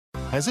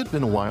Has it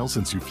been a while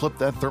since you flipped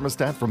that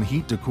thermostat from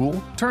heat to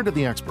cool? Turn to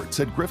the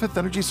experts at Griffith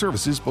Energy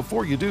Services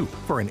before you do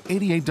for an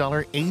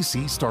 $88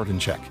 AC start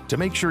and check to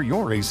make sure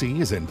your AC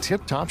is in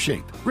tip-top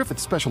shape. Griffith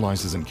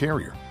specializes in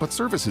Carrier, but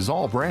services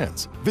all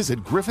brands.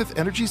 Visit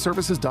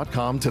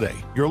GriffithEnergyServices.com today.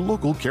 Your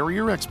local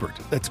Carrier expert.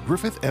 That's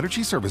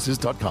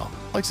GriffithEnergyServices.com.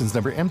 License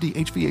number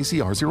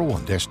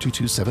MD-HVACR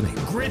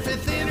 01-2278.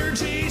 Griffith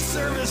Energy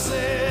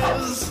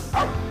Services.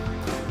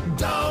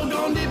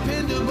 Doggone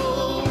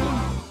dependable.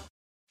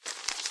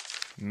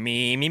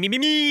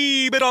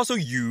 Me, but also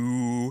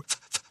you.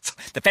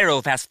 The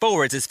Pharaoh fast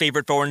forwards his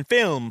favorite foreign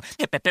film,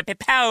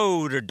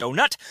 Powder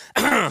Donut.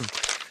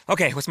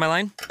 Okay, what's my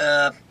line?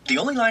 The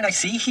only line I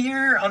see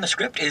here on the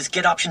script is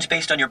get options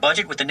based on your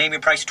budget with the Name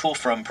Your Price tool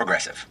from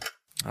Progressive.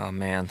 Oh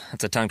man,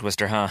 that's a tongue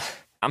twister, huh?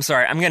 I'm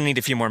sorry, I'm gonna need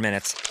a few more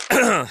minutes.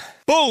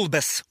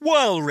 Bulbous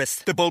Walrus,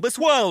 the Bulbous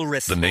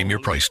Walrus. The Name Your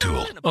Price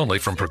tool, only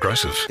from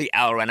Progressive. The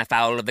owl ran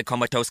afoul of the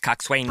comatose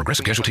coxswain.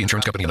 Progressive Casualty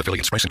Insurance Company and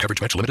affiliates. Price and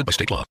coverage match limited by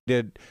state law.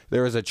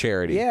 There was a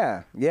charity.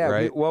 Yeah.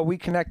 Right? We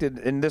connected,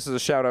 and this is a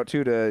shout out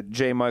too to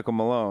J. Michael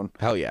Malone.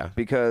 Hell yeah.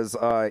 Because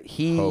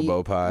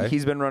Hobo Pie.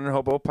 He's been running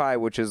Hobo Pie,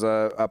 which is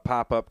a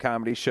pop-up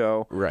comedy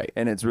show. Right.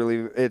 And it's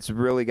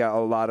really got a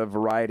lot of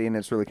variety, and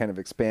it's really kind of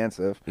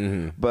expansive.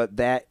 Mm-hmm. But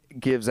that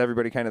gives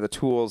everybody kind of the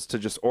tools to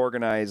just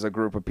organize a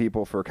group of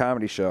people for a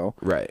comedy show.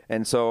 Right.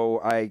 And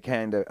so I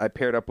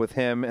paired up with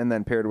him, and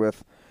then paired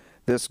with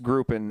this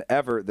group in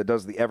Everett that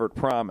does the Everett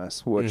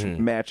Promise, which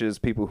matches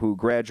people who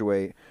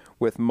graduate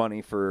with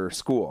money for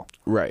school.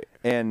 Right.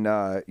 And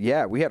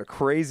we had a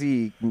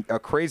crazy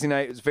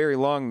night. It was a very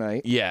long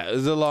night. Yeah, it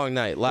was a long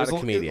night. A lot of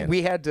comedians.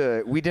 We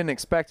didn't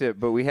expect it,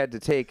 but we had to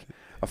take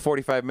a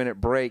 45-minute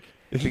break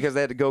because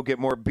they had to go get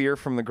more beer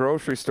from the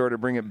grocery store to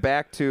bring it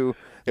back to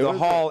the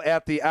hall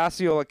at the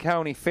Osceola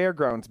County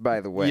Fairgrounds,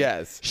 by the way.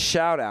 Yes.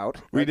 Shout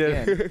out. We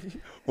again.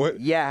 did. What?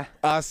 Yeah.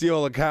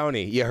 Osceola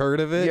County. You heard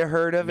of it? You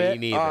heard of it?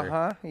 Me neither.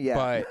 Uh-huh.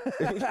 Yeah.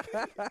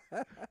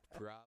 But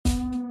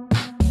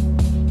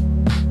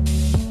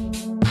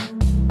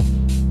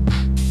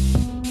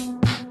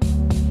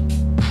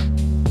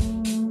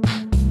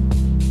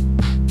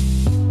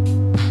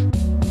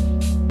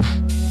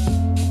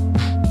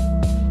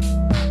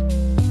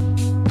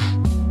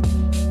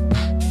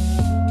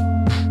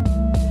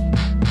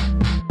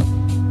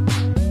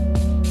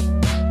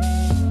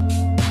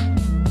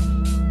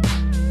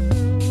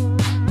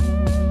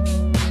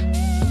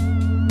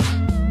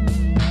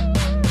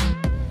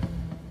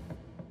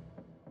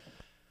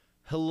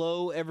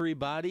hello,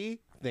 everybody.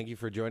 Thank you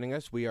for joining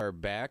us. We are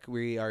back.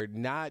 We are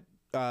not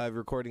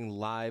recording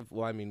live.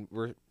 Well, I mean,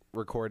 we're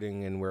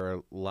recording and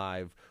we're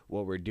live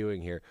what we're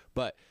doing here.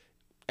 But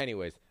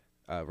anyways,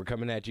 we're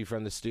coming at you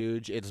from the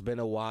Stooge. It's been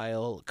a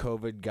while.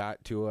 COVID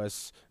got to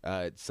us.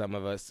 Some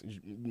of us,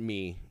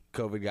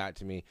 COVID got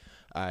to me.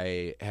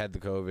 I had the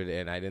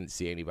COVID and I didn't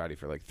see anybody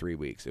for like 3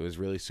 weeks. It was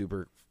really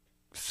super,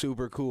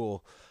 super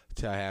cool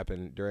to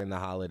happen during the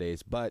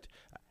holidays. But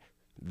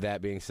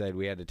that being said,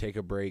 we had to take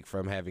a break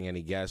from having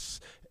any guests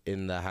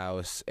in the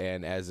house,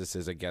 and as this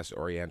is a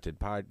guest-oriented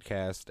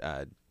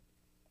podcast,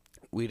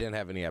 we didn't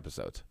have any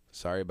episodes.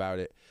 Sorry about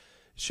it.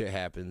 Shit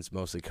happens,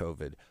 mostly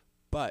COVID.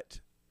 But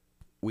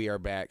we are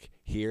back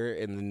here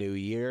in the new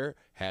year.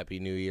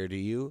 Happy New Year to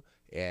you,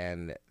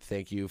 and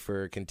thank you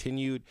for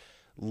continued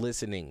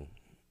listening.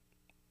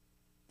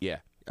 Yeah,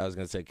 I was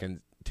going to say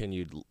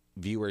continued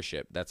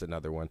viewership. That's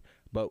another one.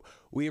 But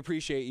we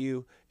appreciate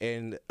you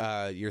and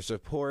your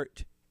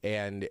support.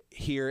 And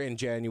here in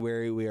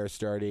January, we are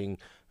starting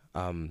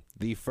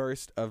the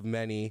first of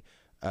many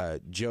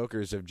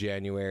Jokers of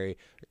January,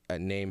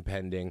 name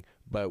pending.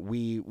 But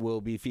we will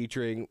be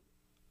featuring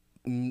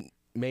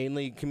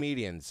mainly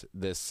comedians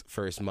this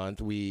first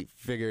month.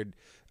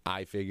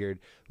 I figured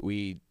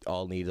we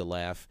all need a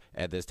laugh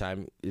at this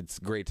time. It's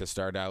great to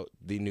start out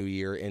the new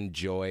year in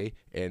joy.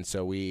 And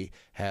so we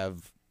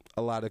have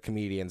a lot of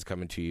comedians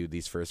coming to you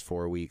these first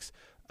 4 weeks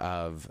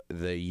of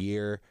the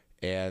year.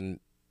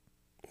 And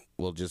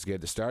we'll just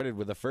get started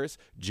with the first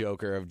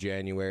Joker of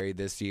January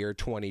this year,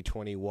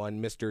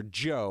 2021, Mr.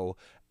 Joe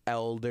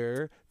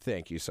Elder.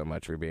 Thank you so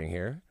much for being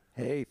here.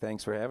 Hey,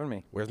 thanks for having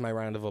me. Where's my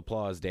round of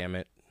applause, damn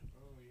it?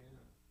 Oh,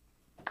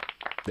 yeah.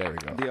 There we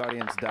go. The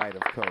audience died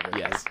of COVID.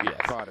 Yes.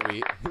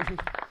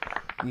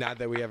 Not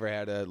that we ever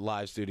had a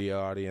live studio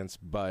audience,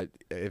 but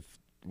if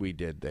we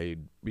did,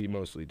 they'd be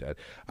mostly dead.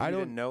 I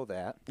didn't know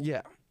that.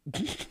 Yeah.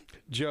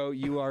 Joe,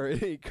 you are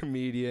a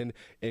comedian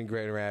in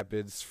Grand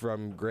Rapids,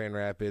 from Grand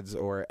Rapids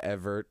or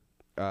Everett.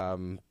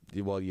 Well,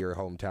 your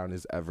hometown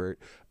is Everett,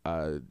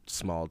 a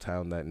small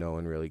town that no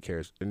one really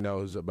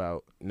knows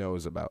about.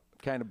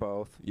 Kind of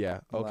both.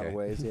 Yeah. In a lot of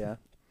ways, yeah.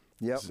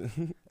 Yep.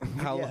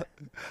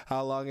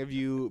 How long have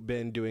you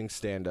been doing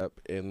stand-up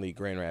in the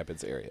Grand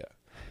Rapids area?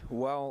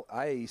 Well,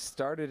 I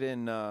started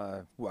in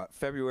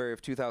February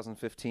of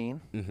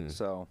 2015. Mm-hmm.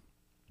 So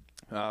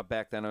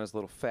back then I was a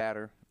little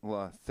fatter.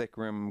 Thick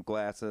rim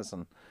glasses,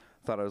 and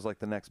thought I was like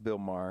the next Bill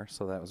Maher,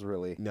 so that was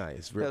really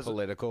nice. Real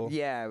political.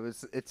 Yeah, it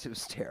was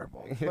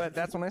terrible. But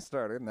that's when I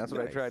started, and that's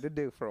what I tried to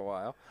do for a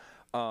while.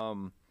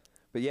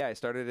 But yeah, I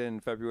started in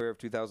February of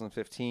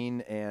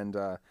 2015 and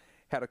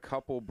had a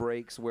couple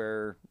breaks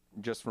where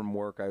just from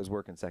work I was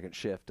working second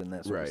shift and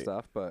that sort of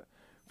stuff. But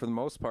for the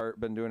most part,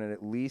 been doing it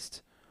at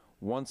least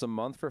once a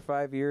month for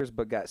 5 years,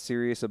 but got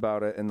serious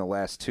about it in the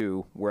last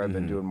 2 where I've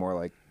been doing more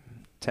like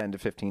 10 to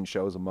 15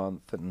 shows a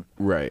month. And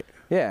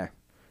yeah,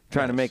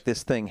 trying to make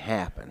this thing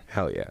happen.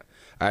 Hell yeah.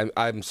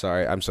 I'm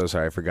sorry. I'm so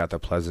sorry. I forgot the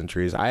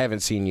pleasantries. I haven't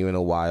seen you in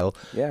a while.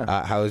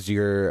 Yeah. How's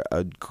your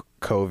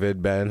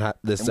COVID been?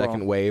 The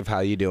second wave? How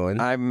you doing?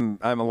 I'm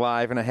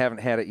alive and I haven't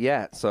had it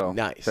yet. So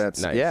nice.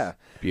 Yeah.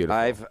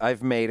 Beautiful.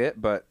 I've made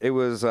it, but it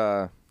was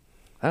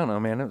I don't know,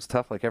 man. It was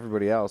tough like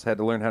everybody else. Had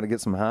to learn how to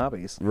get some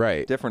hobbies.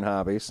 Right. Different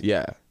hobbies.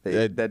 Yeah.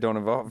 That don't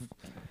involve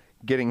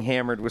getting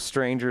hammered with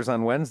strangers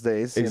on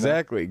Wednesdays.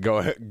 Exactly.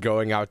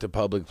 Going out to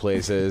public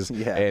places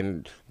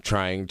and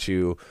trying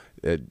to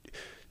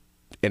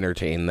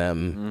entertain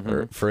them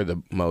or for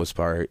the most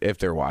part, if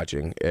they're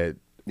watching it.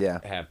 Yeah.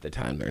 Half the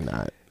time they're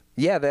not.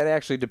 Yeah, that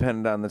actually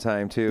depended on the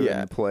time too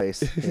and the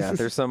place. Yeah,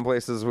 there's some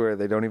places where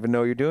they don't even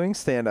know you're doing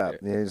stand up.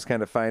 You just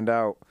kind of find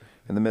out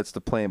in the midst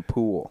of playing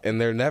pool. And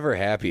they're never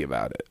happy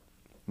about it.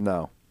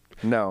 No.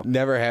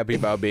 Never happy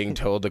about being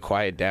told to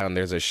quiet down.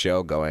 There's a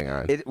show going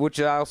on.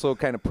 Which also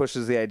kind of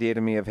pushes the idea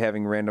to me of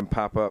having random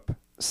pop-up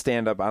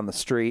stand-up on the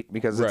street,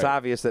 because it's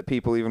obvious that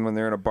people, even when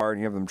they're in a bar and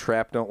you have them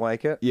trapped, don't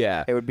like it.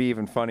 Yeah. It would be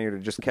even funnier to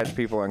just catch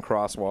people on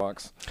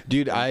crosswalks.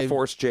 Dude, I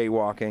forced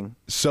jaywalking.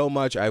 So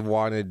much I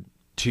wanted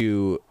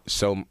to...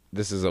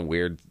 this is a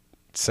weird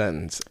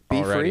sentence Be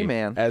already. free,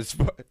 man.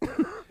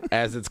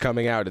 As it's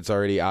coming out, it's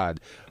already odd.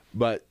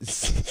 But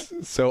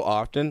so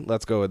often,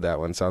 let's go with that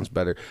one. Sounds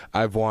better.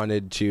 I've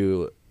wanted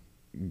to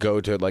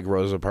go to like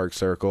Rosa Parks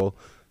Circle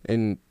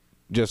and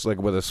just like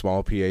with a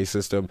small PA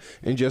system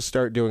and just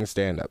start doing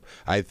stand-up.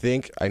 I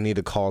think I need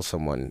to call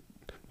someone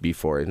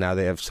before. Now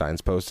they have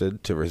signs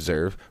posted to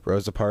reserve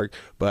Rosa Park,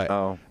 but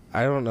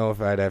I don't know if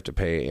I'd have to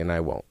pay, and I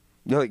won't.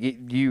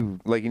 You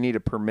need a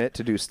permit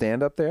to do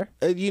stand-up there?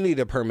 You need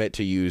a permit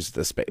to use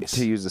the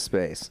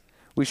space.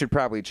 We should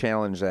probably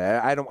challenge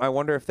that. I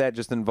wonder if that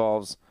just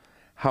involves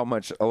how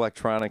much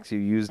electronics you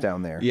use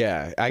down there.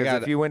 Yeah,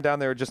 if you went down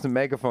there with just a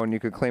megaphone,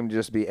 you could claim to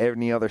just be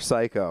any other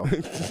psycho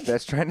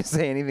that's trying to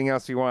say anything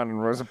else you want in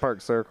Rosa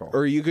Parks Circle.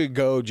 Or you could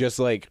go just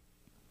like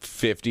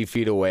 50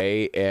 feet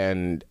away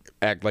and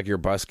act like you're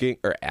busking,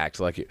 or act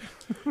like you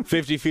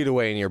 50 feet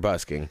away and you're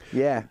busking.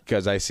 Yeah.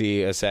 Because I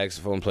see a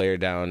saxophone player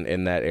down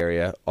in that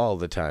area all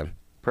the time.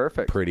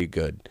 Perfect. Pretty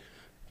good.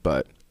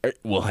 But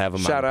we'll have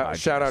them shout on out the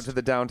podcast. Shout out to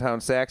the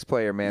downtown sax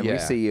player, man. Yeah. We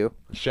see you.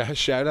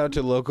 Shout out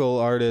to local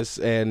artists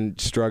and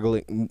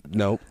struggling.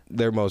 No,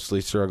 they're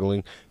mostly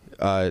struggling.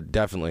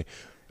 Definitely.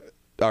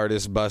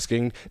 Artists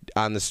busking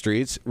on the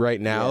streets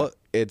right now.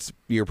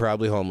 You're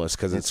probably homeless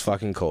because it's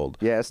fucking cold.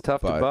 Yeah, it's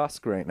tough to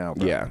busk right now,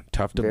 bro. Yeah,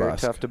 tough to busk. Very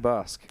tough to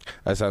busk.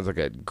 That sounds like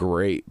a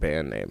great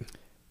band name.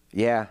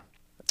 Yeah,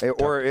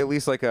 or at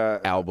least like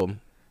a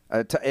album.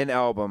 An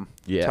album.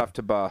 Yeah. Tough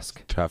to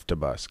busk. Tough to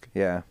busk.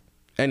 Yeah.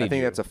 I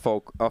think that's a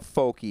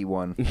folky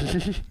one,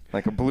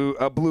 like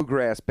a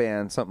bluegrass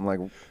band, something like,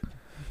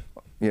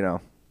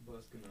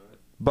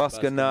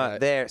 Busk a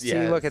Nut. There,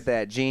 see, look at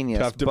that, genius.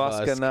 Tough to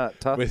Busk a Nut,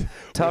 tough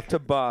to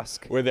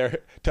busk.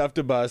 Tough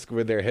to busk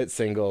with their hit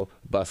single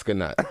 "Busk a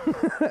Nut."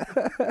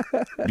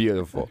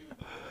 Beautiful.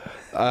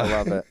 I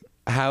love it.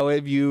 How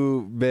have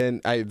you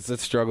been? It's a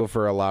struggle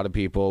for a lot of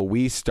people.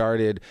 We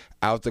started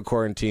out the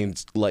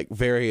quarantines like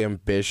very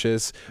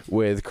ambitious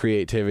with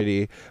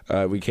creativity.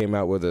 We came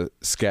out with a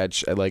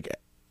sketch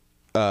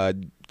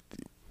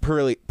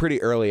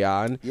pretty early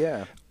on.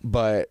 Yeah.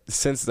 But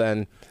since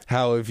then,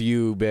 how have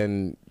you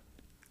been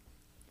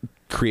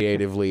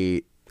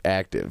creatively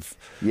active?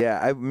 Yeah,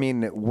 I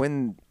mean,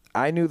 when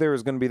I knew there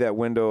was going to be that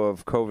window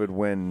of COVID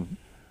when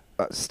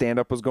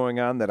stand-up was going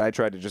on, that I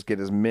tried to just get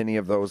as many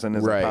of those in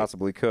as I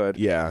possibly could.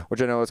 Yeah.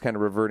 Which I know is kind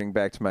of reverting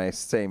back to my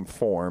same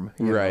form.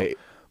 You right. know?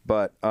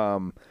 But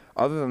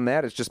other than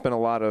that, it's just been a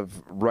lot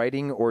of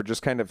writing or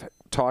just kind of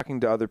talking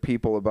to other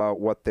people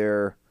about what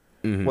their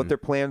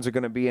plans are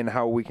going to be and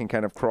how we can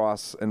kind of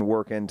cross and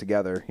work in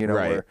together. You know,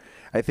 where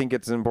I think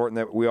it's important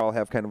that we all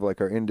have kind of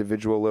like our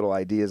individual little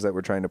ideas that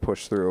we're trying to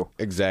push through.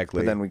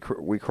 Exactly. But then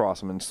we cross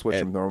them and switch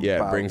them.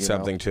 Yeah, bring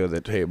something to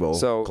the table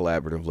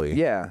collaboratively.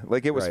 Yeah,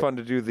 like it was fun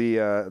to do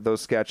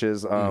those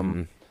sketches.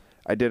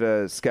 I did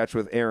a sketch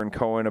with Aaron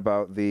Cohen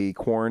about the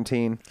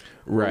quarantine.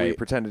 Where we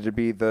pretended to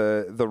be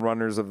the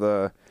runners of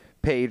the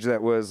page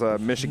that was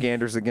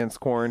Michiganders Against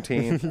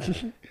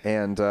Quarantine.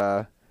 And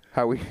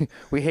how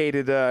we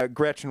hated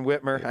Gretchen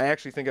Whitmer. I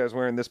actually think I was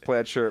wearing this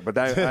plaid shirt, but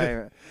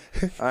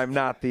I'm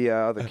not the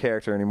other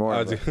character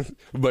anymore.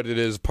 But it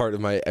is part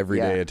of my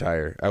everyday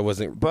attire. I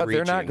wasn't. But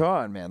reaching. They're not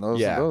gone, man.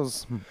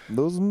 Those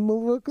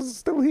motherfuckers are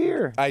still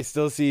here. I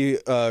still see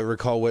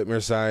Recall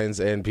Whitmer signs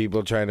and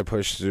people trying to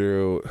push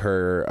through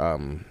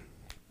her.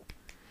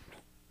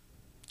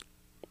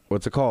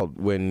 What's it called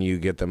when you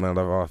get them out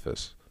of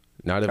office?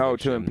 Not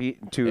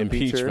to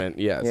impeachment.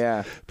 Yes.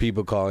 Yeah.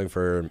 People calling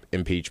for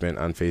impeachment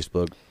on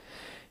Facebook.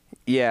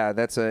 Yeah,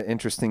 that's an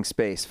interesting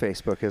space,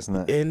 Facebook, isn't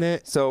it? Isn't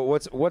it? So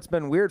what's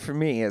been weird for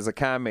me as a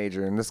comm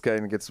major, and this guy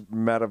gets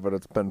meta, but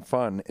it's been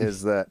fun,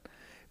 is that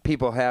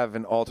people have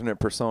an alternate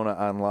persona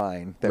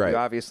online that we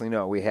obviously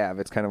know we have.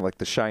 It's kind of like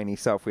the shiny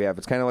self we have.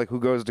 It's kind of like who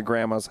goes to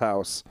grandma's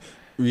house.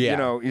 Yeah. You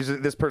know, usually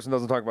this person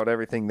doesn't talk about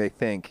everything they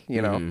think,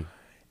 you know.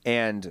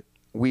 And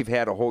we've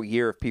had a whole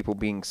year of people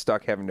being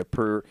stuck having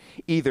to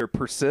either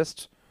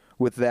persist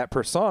with that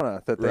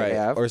persona that they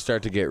have, or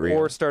start to get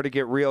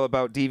real,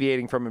 about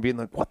deviating from it, being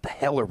like, what the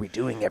hell are we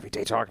doing every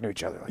day talking to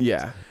each other like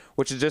this?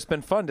 Which has just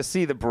been fun to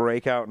see the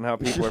breakout and how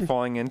people are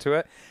falling into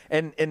it.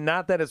 And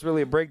not that it's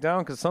really a breakdown,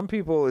 because some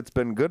people it's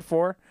been good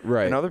for,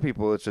 and other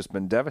people it's just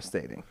been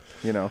devastating,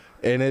 you know.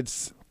 And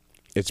it's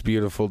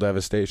beautiful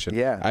devastation.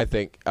 Yeah. I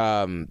think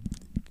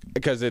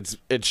because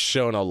it's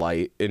shown a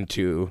light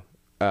into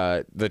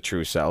the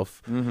true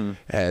self,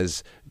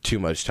 as too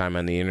much time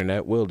on the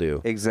internet will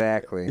do.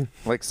 Exactly.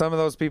 Like some of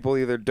those people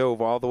either dove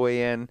all the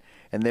way in,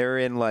 and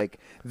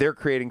they're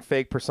creating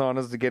fake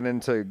personas to get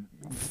into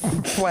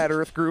flat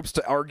Earth groups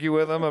to argue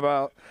with them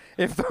about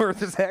if the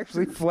Earth is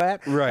actually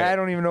flat. Right. I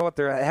don't even know what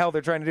the hell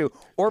they're trying to do.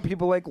 Or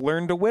people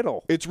learn to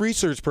whittle. It's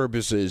research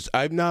purposes.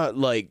 I'm not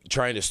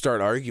trying to start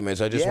arguments.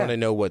 I just want to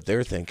know what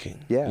they're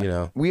thinking. Yeah. You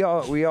know. We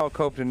all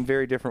coped in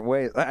very different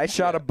ways. I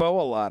shot a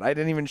bow a lot. I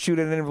didn't even shoot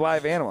at a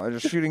live animal. I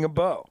was just shooting a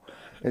bow.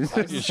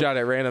 You shot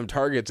at random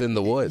targets in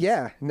the woods.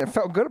 Yeah, and I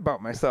felt good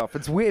about myself.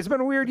 It's weird. It's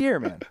been a weird year,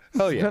 man.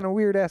 Hell yeah. It's been a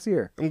weird ass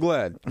year. I'm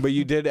glad. But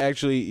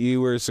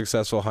you were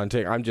successful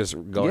hunting. I'm just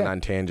going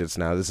on tangents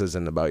now. This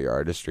isn't about your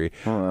artistry.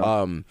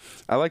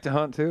 I like to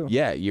hunt too.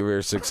 Yeah, you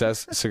were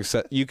success.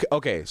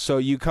 Okay, so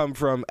you come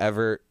from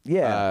Everett,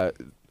 a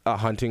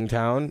hunting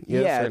town.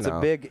 Yes, yeah,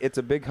 it's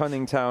a big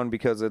hunting town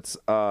because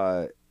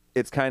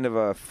it's kind of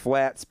a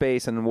flat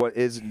space and what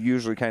is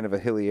usually kind of a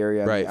hilly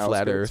area. Right,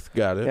 flat Earth.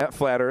 Got it. Yeah,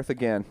 flat Earth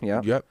again.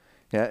 Yeah. Yep.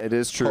 Yeah, it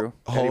is true.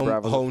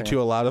 Home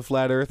to a lot of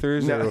flat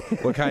earthers? No.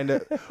 Or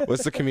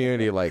what's the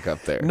community like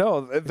up there?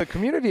 No, the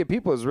community of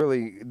people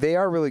they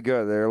are really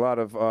good. There are a lot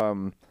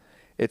of,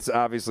 it's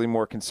obviously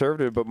more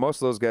conservative, but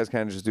most of those guys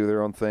kind of just do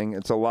their own thing.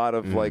 It's a lot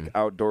of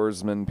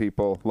outdoorsmen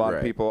people, a lot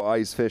of people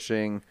ice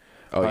fishing,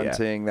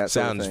 hunting, that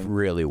sort of thing. Sounds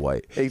really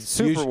white. It's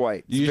super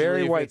white. It's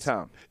very white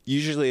town.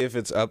 Usually if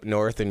it's up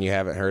north and you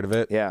haven't heard of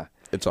it,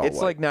 it's all white.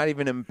 It's like not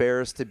even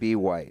embarrassed to be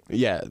white.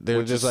 Yeah,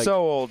 they're just like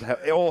so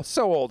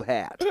old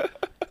hat.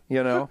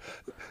 You know?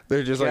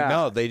 They're just like,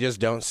 no, they just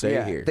don't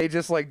stay here. They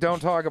just don't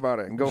talk about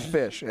it and go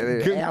fish.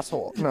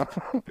 Asshole. No.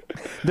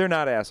 They're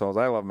not assholes.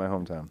 I love my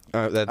hometown.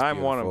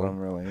 I'm one of them,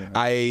 really. Yeah.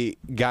 I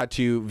got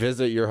to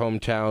visit your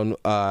hometown.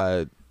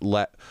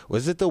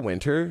 Was it the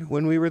winter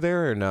when we were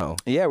there or no?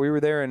 Yeah, we were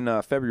there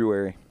in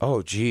February.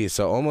 Oh, geez.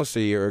 So almost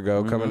a year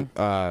ago, coming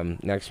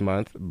next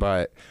month.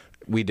 But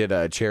we did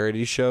a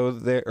charity show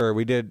there, or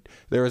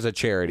there was a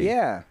charity.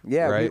 Yeah.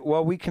 Right?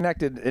 We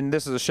connected, and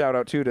this is a shout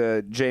out too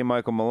to J.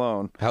 Michael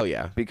Malone. Hell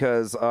yeah.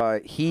 Because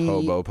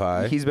Hobo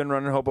Pie. He's been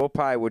running Hobo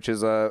Pie, which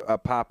is a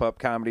pop-up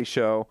comedy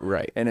show.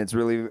 Right. And it's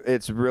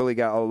really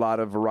got a lot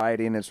of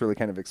variety, and it's really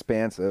kind of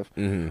expansive.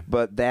 Mm-hmm.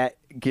 But that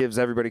gives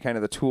everybody kind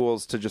of the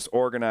tools to just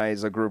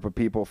organize a group of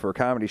people for a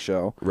comedy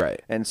show.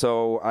 Right. And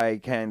so I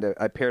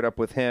paired up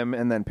with him,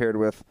 and then paired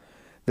with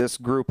this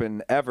group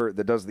in Everett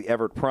that does the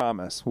Everett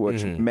Promise,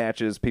 which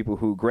matches people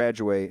who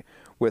graduate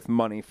with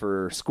money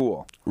for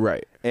school.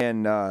 Right.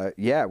 And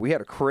we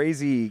had a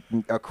crazy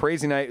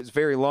night. It was a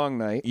very long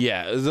night.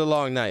 Yeah, it was a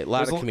long night. A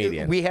lot of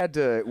comedians. We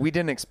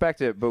didn't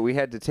expect it, but we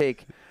had to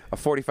take a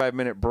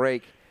 45-minute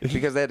break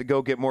because they had to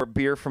go get more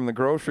beer from the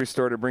grocery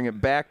store to bring it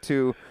back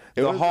to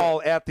the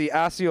hall at the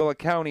Osceola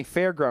County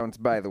Fairgrounds,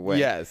 by the way.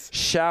 Yes.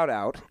 Shout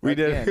out. We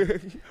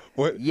did.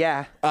 What?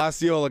 Yeah.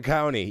 Osceola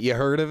County. You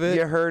heard of it?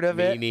 You heard of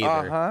it? Me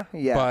neither. Uh-huh.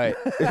 Yeah.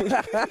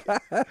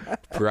 But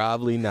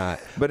probably not.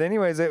 But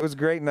anyways, it was a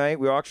great night.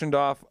 We auctioned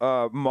off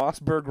a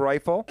Mossberg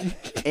rifle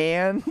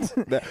and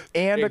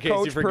a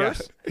coach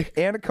purse.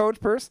 And a coach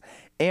purse.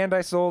 And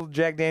I sold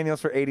Jack Daniels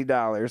for $80.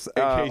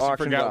 In case you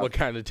forgot what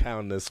kind of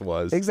town this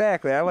was.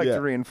 Exactly. I like to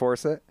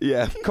reinforce it.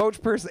 Yeah.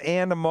 Coach purse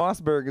and a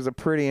Mossberg is a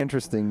pretty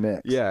interesting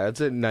mix. Yeah, it's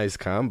a nice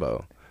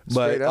combo.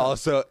 But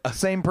also,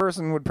 same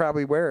person would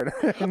probably wear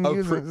it and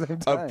use it at the same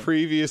time. A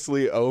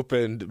previously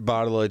opened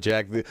bottle of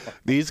Jack.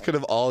 These could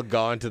have all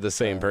gone to the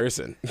same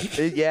person.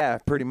 Yeah,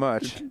 pretty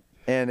much.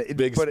 And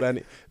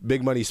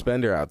big money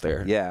spender out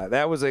there. Yeah,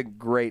 that was a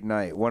great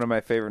night. One of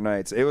my favorite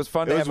nights. It was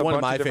fun to have a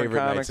bunch of different comics. It was one of my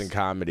favorite nights in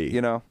comedy.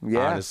 You know,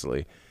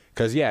 honestly,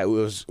 because it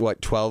was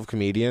 12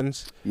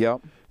 comedians.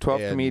 Yep,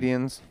 12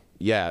 comedians.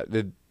 Yeah,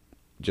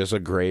 just a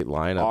great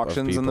lineup.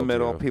 Auctions in the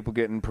middle, people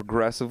getting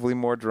progressively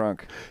more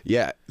drunk.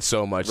 Yeah,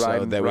 so much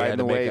so that we had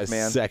to make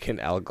a second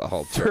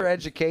alcohol for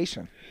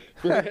education.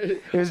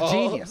 It was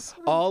genius.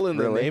 All in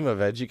the name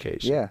of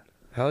education. Yeah.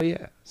 Hell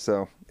yeah.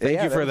 So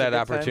thank you for that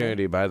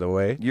opportunity, by the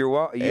way. You're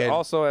welcome.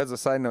 Also, as a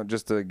side note,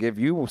 just to give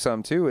you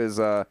some too, is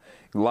a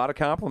lot of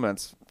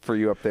compliments for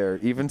you up there.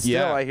 Even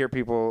still, I hear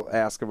people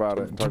ask about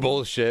it.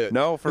 Bullshit.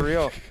 No, for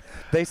real.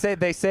 They say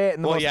it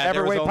in the most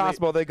ever way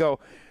possible. They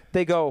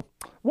go,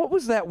 what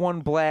was that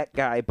one black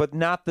guy, but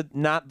not the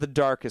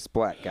darkest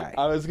black guy.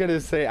 I was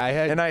gonna say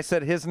And I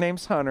said his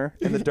name's Hunter,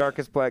 and the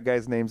darkest black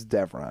guy's name's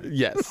Devron.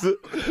 Yes,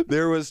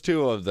 there was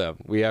 2 of them.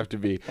 We have to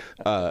be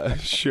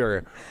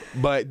sure.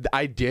 But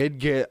I did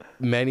get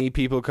many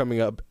people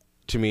coming up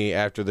to me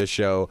after the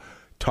show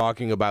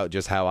talking about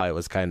just how I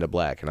was kind of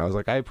black, and I was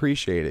like, I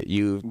appreciate it.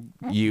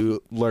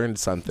 You learned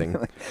something.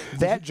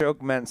 That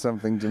joke meant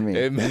something to me.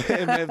 It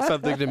meant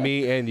something to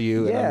me and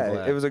you. And I'm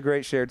glad. It was a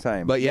great shared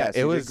time. But yeah, yes,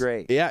 it was did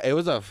great. Yeah, it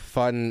was a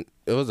fun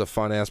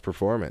ass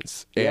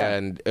performance, Yeah.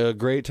 and a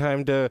great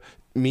time to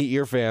meet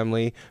your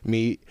family,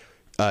 meet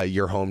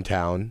your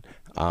hometown.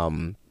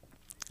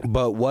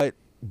 But what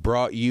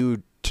brought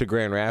you to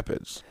Grand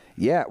Rapids?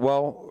 Yeah,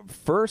 well,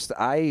 first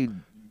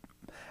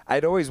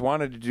I'd always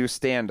wanted to do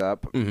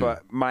stand-up,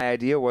 but my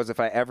idea was if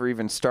I ever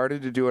even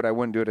started to do it, I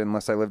wouldn't do it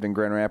unless I lived in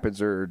Grand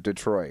Rapids or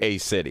Detroit. A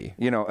city.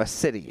 A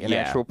city, an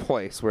actual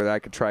place where I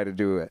could try to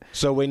do it.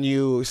 So when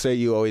you say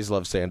you always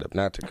love stand-up,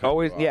 not to cut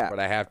Always, you off, yeah. but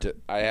I have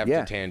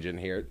to tangent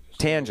here.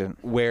 Tangent.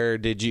 Where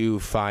did you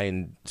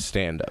find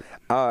stand-up?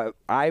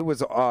 I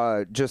was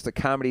just a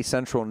Comedy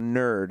Central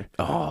nerd.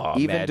 Oh,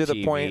 even Mad to the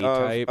TV point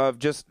type? of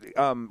just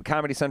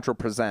Comedy Central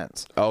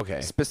Presents.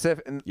 Okay.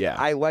 Specific. Yeah.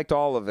 I liked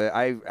all of it.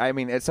 I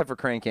mean, except for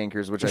Crank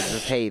Yankers, which I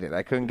just hated.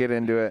 I couldn't get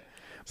into it.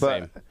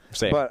 But,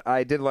 Same. But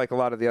I did like a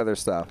lot of the other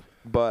stuff.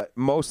 But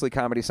mostly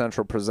Comedy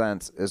Central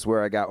Presents is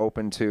where I got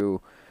open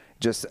to.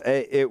 Just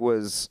it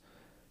was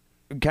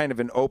kind of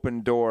an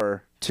open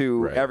door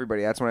to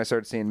everybody. That's when I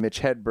started seeing Mitch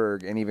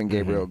Hedberg and even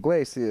Gabriel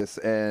Iglesias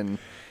and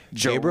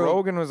Joe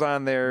Rogan was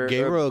on there.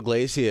 Gabriel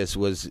Iglesias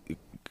was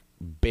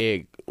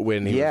big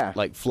when he was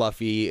like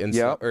Fluffy and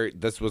stuff. Or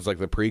this was like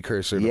the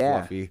precursor to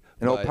Fluffy.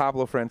 And old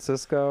Pablo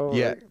Francisco.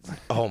 Yeah.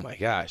 Oh my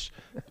gosh.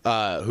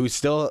 Who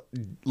still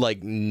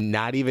like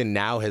not even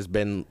now has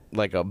been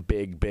like a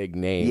big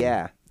name.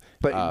 Yeah.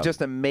 But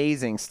just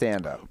amazing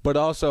stand-up. But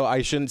also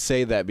I shouldn't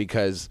say that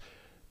because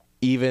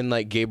even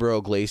like Gabriel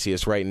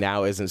Iglesias right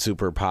now isn't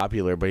super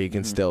popular, but he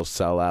can still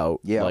sell out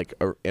like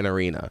an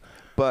arena.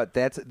 But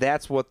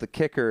that's what the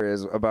kicker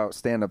is about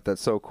stand-up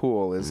that's so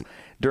cool is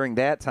during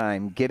that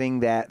time, getting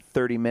that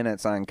 30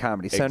 minutes on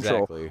Comedy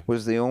Central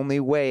was the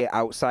only way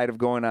outside of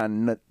going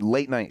on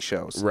late night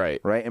shows. Right.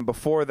 And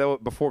before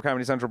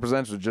Comedy Central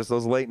Presents was just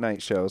those late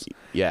night shows.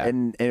 Yeah.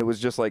 And it was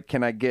just like,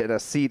 can I get a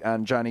seat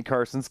on Johnny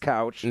Carson's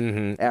couch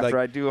after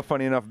I do a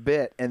funny enough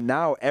bit? And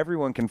now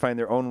everyone can find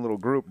their own little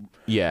group.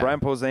 Yeah. Brian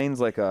Posehn's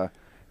like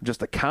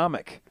just a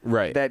comic.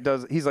 Right.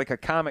 He's like a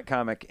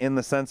comic in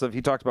the sense of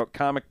he talked about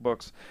comic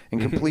books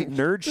and complete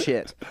nerd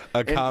shit.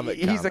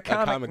 He's a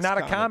comic, not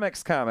a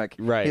comics comic.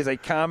 Right. He's a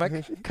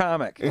comic.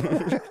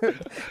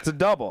 It's a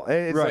double.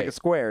 It's like a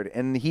squared.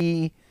 And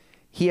he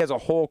has a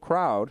whole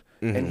crowd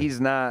and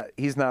he's not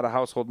a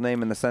household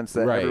name in the sense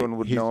that everyone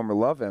would know him or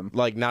love him.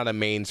 Like not a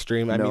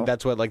mainstream. I mean,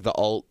 that's what like the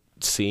alt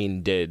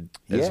scene did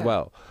as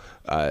well.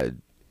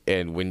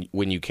 And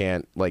when you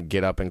can't like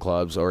get up in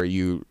clubs or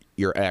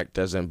your act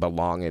doesn't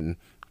belong in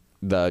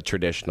the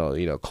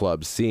traditional,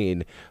 club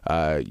scene,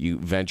 you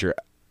venture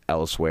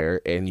elsewhere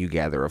and you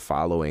gather a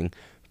following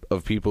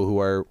of people who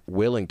are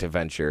willing to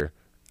venture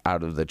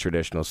out of the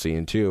traditional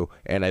scene too.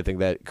 And I think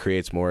that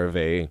creates more of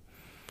a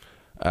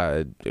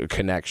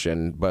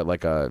connection, but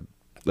like a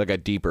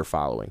deeper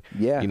following.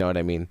 Yeah. You know what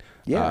I mean?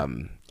 Yeah.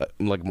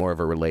 Like more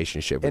of a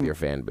relationship with your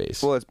fan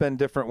base. Well, it's been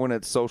different when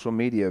it's social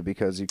media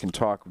because you can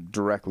talk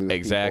directly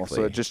with people.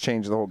 So it just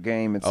changed the whole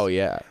game. It's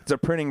a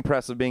printing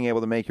press of being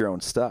able to make your own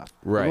stuff.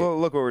 Right.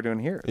 Look what we're doing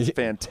here. It's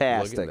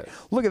fantastic.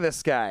 Look at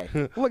this guy.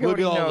 Look at what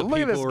he knows. Look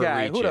at this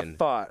guy. Who'd have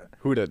thought?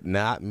 Who'd have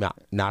not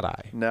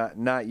I.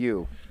 Not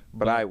you,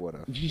 but I would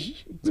have.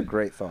 It's a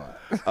great thought.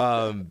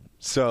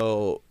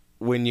 So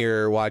when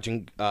you're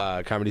watching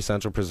Comedy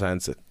Central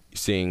Presents,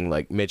 seeing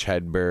like Mitch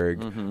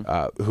Hedberg,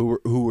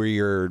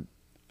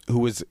 who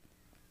was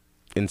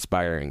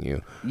inspiring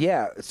you?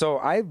 Yeah, so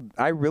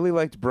I really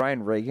liked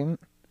Brian Regan.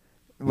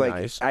 Like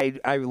nice.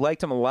 I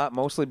liked him a lot,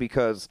 mostly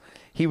because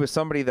he was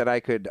somebody that I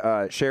could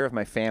share with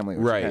my family,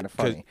 which was kind of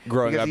funny.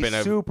 Growing up in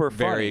a super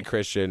very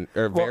Christian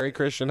very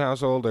Christian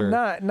household, or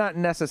not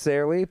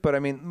necessarily, but I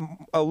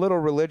mean a little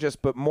religious,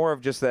 but more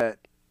of just that.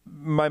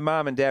 My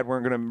mom and dad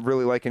weren't going to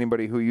really like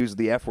anybody who used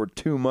the F word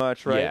too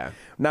much, right? Yeah.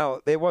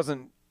 Now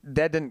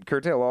that didn't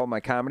curtail all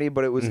my comedy,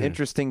 but it was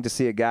interesting to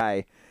see a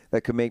guy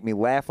that could make me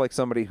laugh like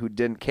somebody who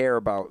didn't care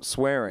about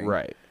swearing.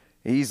 Right.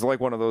 He's like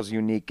one of those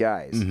unique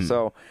guys.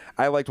 So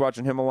I liked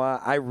watching him a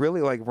lot. I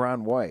really like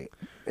Ron White.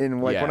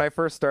 And like when I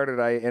first started,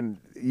 and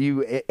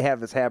you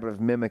have this habit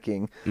of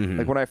mimicking.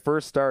 Like when I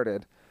first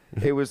started,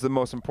 it was the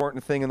most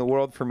important thing in the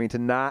world for me to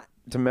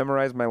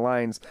memorize my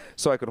lines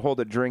so I could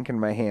hold a drink in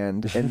my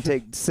hand and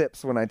take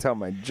sips when I tell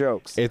my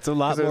jokes. It's a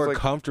lot more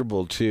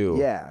comfortable too.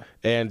 Yeah.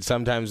 And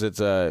sometimes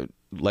it's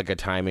like a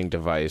timing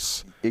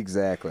device.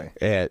 Exactly.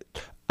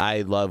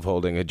 I love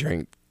holding a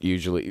drink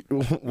usually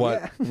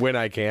when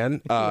I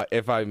can.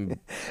 If I'm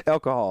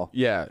alcohol.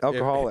 Yeah.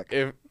 Alcoholic.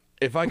 If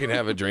If I can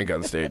have a drink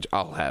on stage,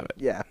 I'll have it.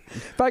 Yeah.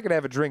 If I could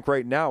have a drink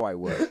right now, I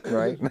would.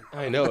 Right.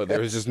 I know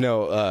there was just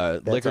no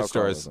liquor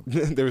stores.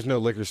 There was no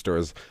liquor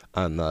stores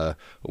on the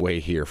way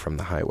here from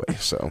the highway,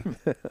 so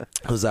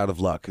I was out of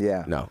luck.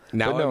 Yeah. No.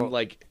 Now But no. I'm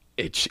like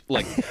itch.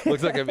 Like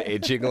looks like I'm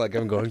itching. Like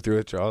I'm going through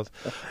withdrawals.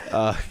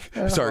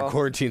 Sorry,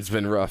 quarantine's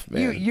been rough,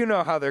 man. You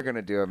know how they're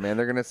gonna do it, man.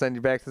 They're gonna send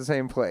you back to the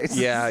same place.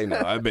 Yeah, I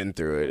know. I've been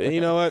through it. And you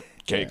know what?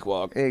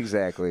 Cakewalk.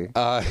 Exactly.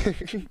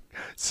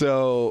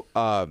 So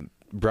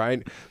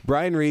Brian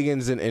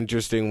Regan's an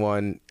interesting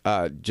one,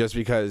 just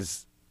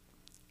because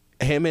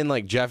him and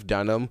like Jeff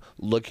Dunham,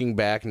 looking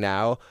back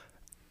now,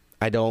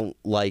 I don't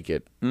like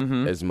it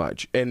as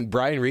much. And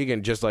Brian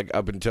Regan, just like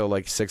up until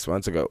like 6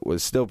 months ago,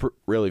 was still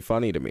really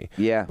funny to me.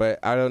 Yeah. But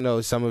I don't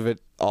know. Some of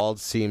it all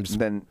seems.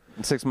 Then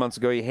 6 months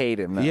ago, you hate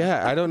him. Now.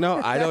 Yeah, I don't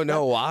know. I don't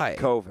know why.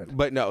 COVID.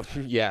 But no,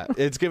 yeah,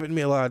 it's given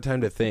me a lot of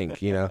time to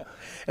think. You know.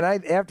 And I,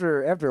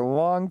 after a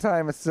long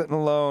time of sitting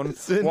alone,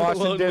 Sitting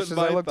washing alone with dishes,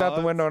 my I looked out the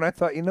thoughts. window and I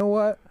thought, you know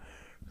what?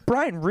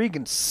 Brian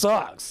Regan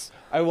sucks.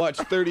 I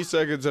watched 30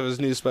 seconds of his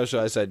new special.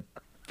 I said,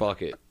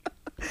 "Fuck it."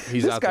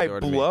 He's This out the guy door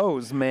to me.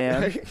 blows,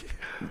 man.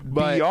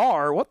 But-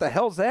 BR? What the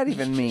hell does that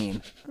even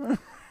mean?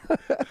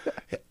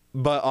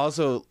 But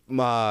also,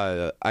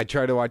 I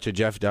try to watch a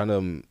Jeff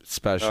Dunham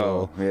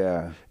special. Oh,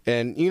 yeah.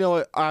 And you know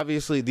what?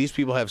 Obviously, these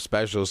people have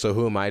specials, so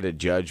who am I to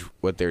judge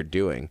what they're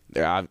doing?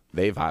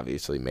 They've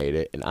obviously made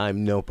it, and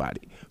I'm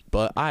nobody.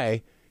 But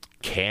I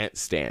can't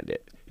stand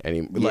it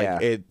anymore.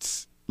 Yeah.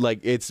 Like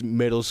it's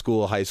middle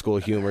school, high school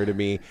humor to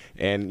me.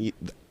 And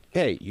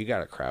hey, you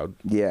got a crowd.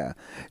 Yeah.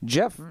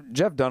 Jeff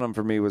Dunham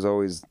for me was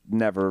always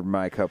never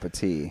my cup of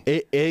tea.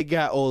 It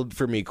got old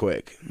for me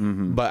quick.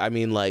 But I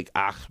mean, like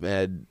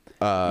Ahmed.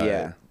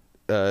 Yeah.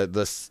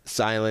 The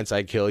Silence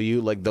I Kill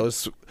You, like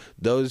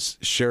those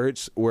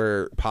shirts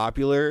were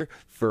popular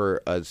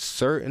for a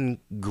certain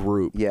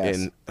group Yes.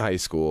 in high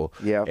school.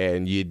 Yep.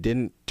 And you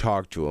didn't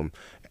talk to them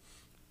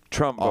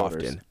Trump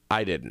voters. often.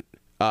 I didn't.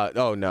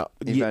 Oh no.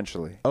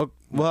 Eventually. Oh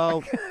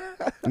well,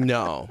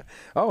 no,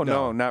 Oh,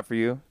 no, not for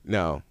you.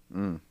 no.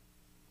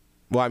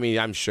 Well, I mean,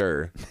 I'm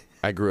sure.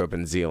 I grew up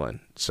in Zealand,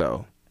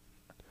 so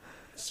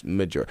it's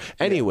major.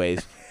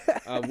 Anyways,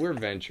 we're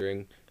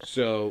venturing.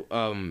 So,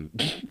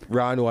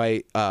 Ron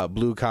White,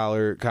 Blue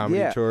Collar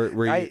Comedy Tour.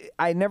 Where you,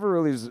 I never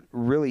really was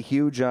really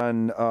huge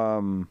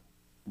on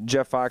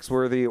Jeff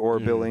Foxworthy or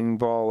Bill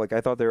Engvall. Like,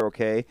 I thought they were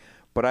okay,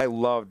 but I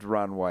loved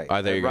Ron White.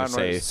 I thought you were Ron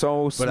gonna White say, is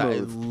so smooth. but I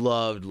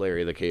loved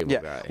Larry the Cable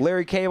Guy.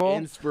 Larry Cable.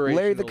 Inspirational.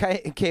 Larry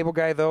the Cable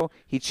Guy, though,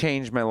 he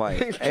changed my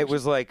life. It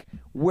was like,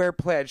 wear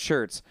plaid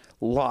shirts,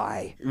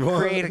 lie,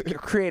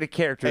 create a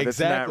character that's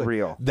not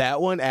real. That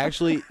one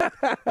actually.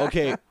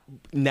 Okay,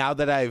 now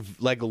that I've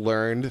like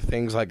learned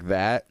things like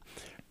that,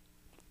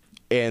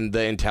 and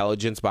the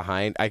intelligence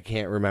behind, I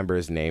can't remember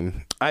his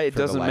name. It for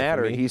the doesn't life of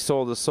matter. me. He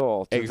sold his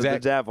soul to the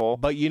devil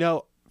But you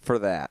know, for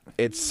that.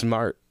 it's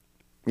smart.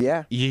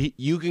 Yeah.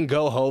 You can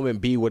go home and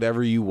be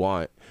whatever you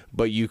want,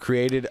 but you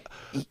created.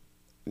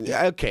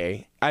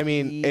 Okay, I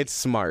mean it's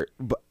smart,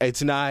 but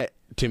it's not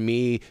to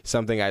me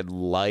something I'd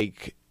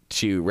like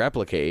to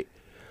replicate.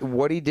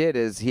 What he did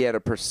is he had a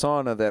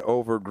persona that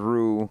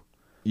overgrew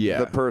Yeah.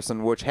 the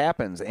person, which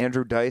happens.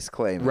 Andrew Dice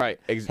Clay Right.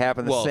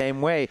 happened the Well,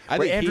 same way. I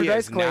Where think Andrew he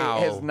Dice is Clay now-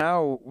 has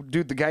now,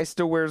 dude, the guy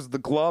still wears the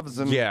gloves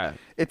and Yeah.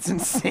 it's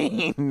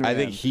insane. I man.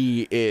 think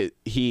he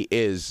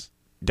is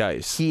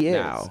Dice. he is.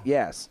 now.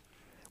 Yes.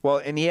 Well,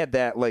 and he had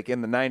that, like,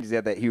 in the 90s, he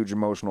had that huge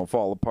emotional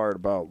fall apart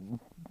about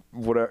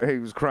whatever. He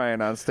was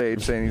crying on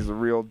stage saying he's the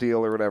real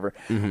deal or whatever.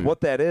 Mm-hmm. What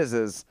that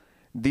is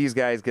these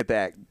guys get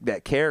that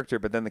character,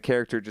 but then the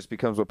character just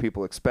becomes what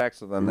people expect,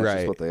 so then that's Right.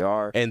 just what they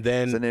are. And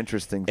then it's an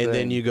interesting thing. And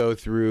then you go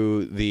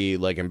through the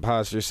like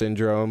imposter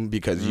syndrome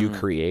because you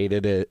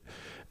created it,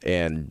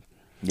 and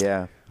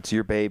Yeah, it's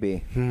your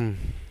baby.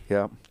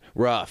 Yep.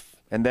 rough.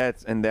 And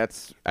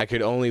that's I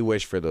could only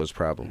wish for those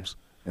problems.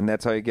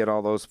 how you get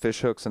all those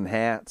fish hooks and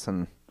hats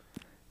and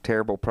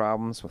terrible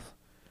problems with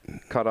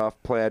cut off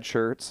plaid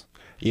shirts.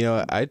 You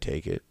know, I'd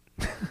take it.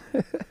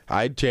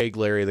 I'd take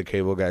Larry the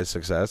Cable Guy's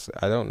success.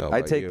 I don't know. I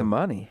about take you. the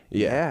money.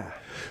 Yeah.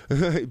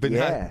 But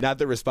Yeah. not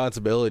the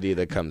responsibility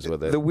that comes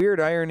with it. The weird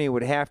irony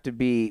would have to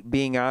be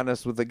being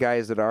honest with the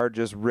guys that are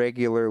just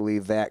regularly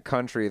that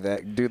country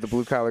that do the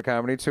Blue Collar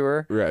Comedy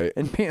Tour. Right.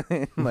 And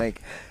being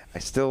like, I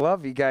still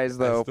love you guys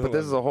though, still but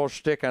this love is a whole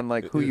shtick on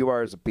like who you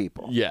are as a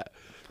people. Yeah.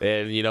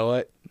 And you know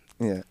what?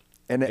 Yeah.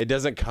 And It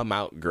doesn't come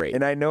out great.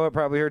 and I know it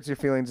probably hurts your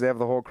feelings to have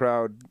the whole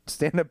crowd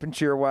stand up and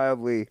cheer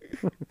wildly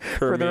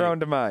for their me. own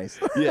demise.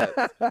 yeah.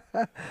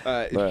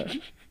 But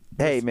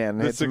hey, man,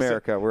 the it's success-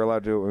 America. We're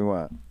allowed to do what we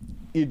want.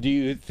 Do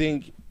you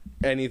think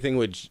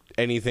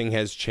anything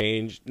has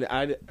changed?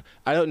 I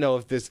don't know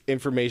if this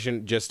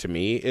information just to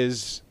me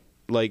is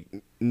like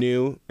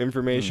new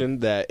information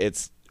that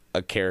it's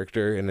a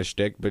character and a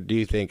shtick, but do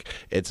you think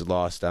it's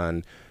lost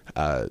on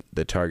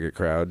the target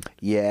crowd?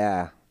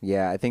 Yeah.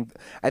 I think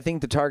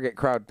the target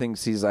crowd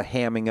thinks he's a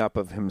hamming up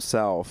of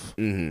himself,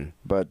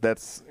 but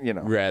that's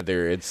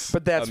rather it's.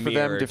 But that's a for them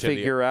mirror to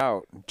figure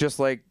out. Just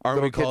like Aren't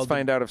we little kids called-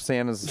 find out if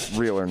Santa's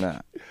real or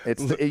not.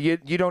 It's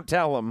you don't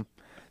tell them.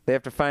 They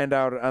have to find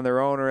out on their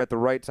own or at the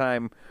right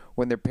time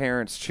when their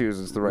parents choose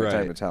it's the right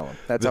time to tell them.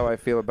 That's how I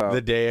feel about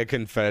the day a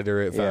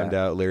Confederate found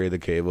out Larry the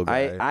Cable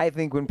Guy. I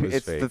think when was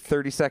it's fake. the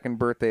 32nd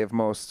birthday of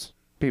most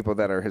people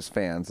that are his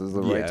fans is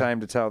the right time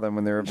to tell them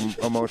when they're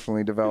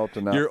emotionally developed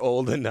enough. You're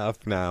old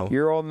enough now.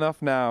 You're old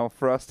enough now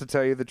for us to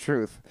tell you the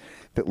truth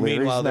that Larry's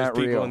Meanwhile, there's not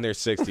people real. in their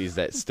 60s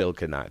that still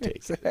cannot take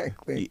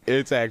Exactly. it.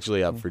 It's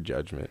actually up for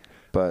judgment.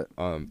 But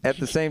at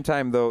the same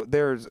time, though,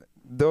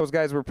 those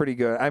guys were pretty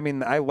good. I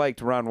mean, I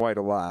liked Ron White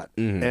a lot,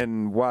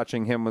 and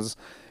watching him was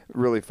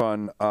really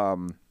fun.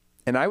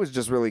 And I was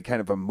just really kind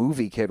of a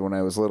movie kid when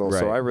I was little,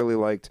 so Right. I really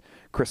liked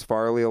Chris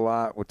Farley a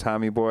lot with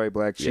Tommy Boy,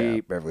 Black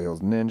Sheep, Beverly Hills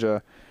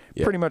Ninja.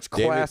 Yeah. Pretty much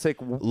classic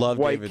love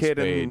white David kid.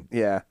 Spade.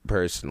 And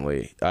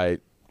Personally, I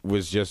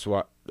was just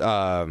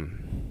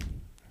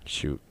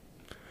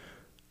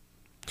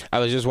I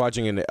was just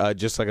watching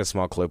just like a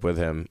small clip with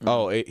him.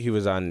 He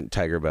was on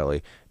Tiger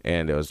Belly,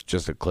 and it was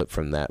just a clip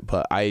from that.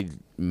 But I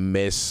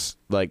miss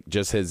like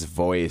just his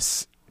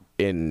voice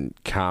in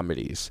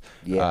comedies.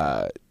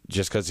 Yeah.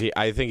 Just because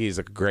I think he's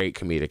a great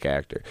comedic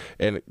actor,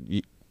 and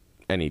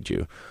any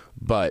Jew,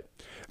 but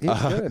he's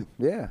good.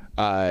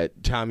 Yeah.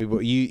 Tommy Boy,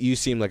 you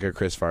seem like a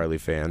Chris Farley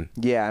fan.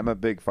 Yeah, I'm a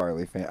big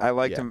Farley fan. I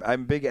liked him.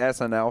 I'm a big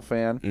SNL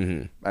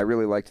fan. I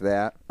really liked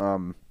that.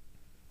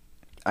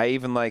 I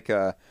even like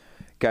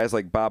guys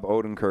like Bob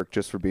Odenkirk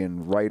just for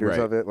being writers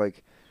of it,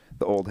 like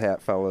the old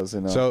hat fellas.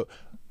 So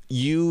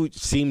you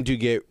seem to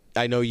get.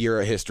 I know you're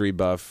a history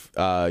buff.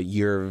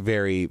 You're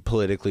very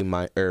politically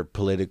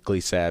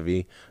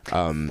savvy,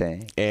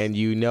 Thanks. and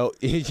you know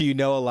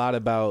a lot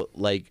about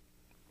like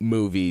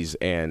movies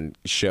and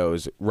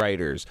shows,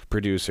 writers,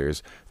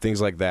 producers,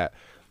 things like that.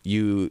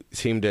 You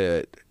seem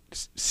to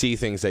see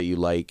things that you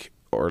like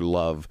or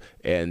love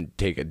and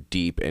take a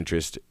deep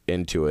interest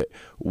into it.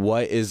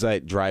 What is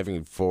that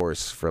driving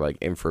force for like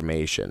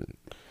information?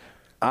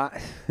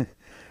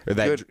 Or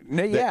that, Good.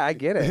 No, yeah, I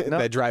get it. No.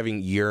 That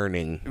driving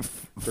yearning.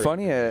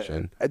 Funny,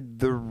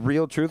 the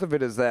real truth of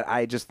it is that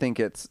I just think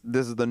this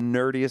is the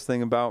nerdiest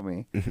thing about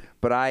me.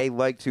 But I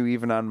like to,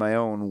 even on my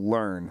own,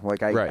 learn.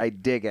 Like I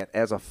dig it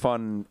as a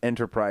fun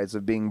enterprise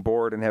of being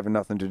bored and having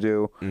nothing to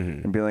do,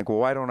 and being like, well,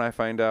 why don't I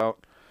find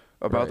out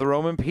about the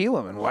Roman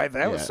Pilum and why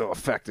that was so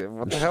effective?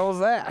 What the hell is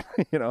that?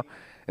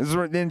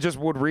 And then just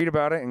would read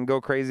about it and go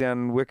crazy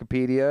on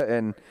Wikipedia,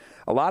 and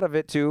a lot of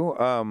it too.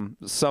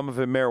 Some of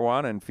it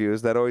marijuana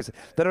infused. That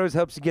always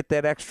helps you get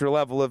that extra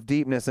level of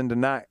deepness into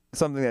not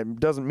something that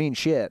doesn't mean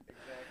shit.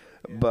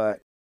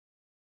 But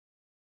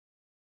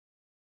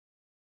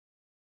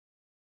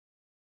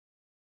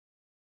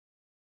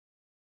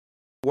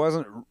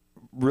wasn't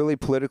really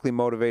politically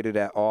motivated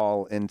at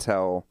all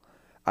until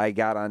I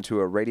got onto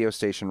a radio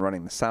station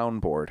running the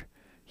soundboard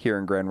here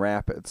in Grand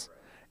Rapids.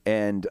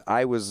 And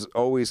I was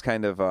always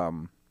kind of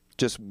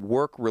just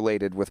work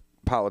related with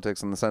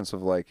politics in the sense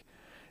of like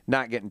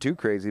not getting too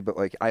crazy, but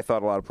like I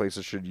thought a lot of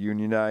places should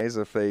unionize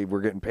if they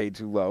were getting paid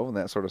too low and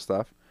that sort of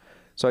stuff.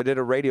 So I did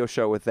a radio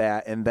show with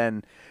that, and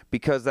then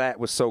because that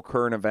was so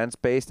current events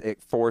based,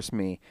 it forced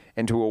me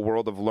into a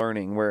world of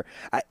learning where,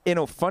 in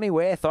a funny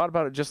way, I thought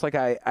about it just like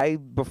I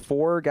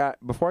before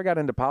I got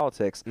into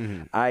politics,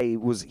 I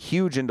was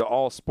huge into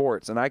all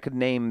sports, and I could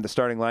name the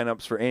starting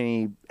lineups for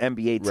any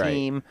NBA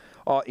team,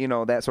 all,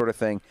 that sort of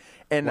thing.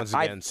 And once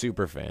again,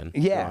 super fan.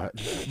 Yeah,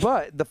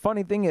 but the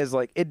funny thing is,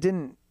 like, I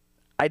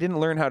didn't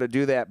learn how to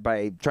do that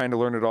by trying to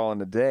learn it all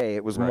in a day.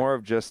 It was more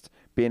of just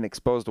being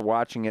exposed to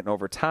watching it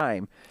over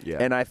time. Yeah.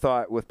 And I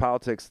thought with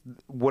politics,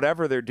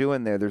 whatever they're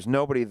doing there's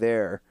nobody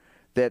there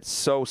that's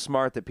so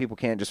smart that people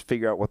can't just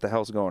figure out what the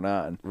hell's going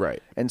on.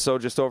 Right. And so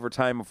just over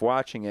time of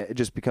watching it, it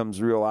just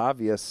becomes real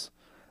obvious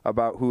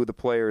about who the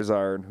players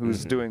are and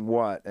who's doing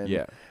what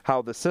and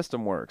how the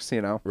system works,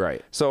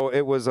 Right. So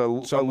it was a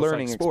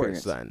learning like sports,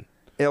 experience. then.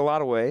 In a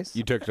lot of ways.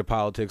 You took to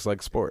politics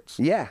like sports.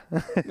 Yeah.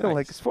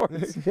 Like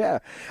sports. Yeah.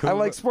 I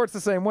like sports the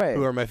same way.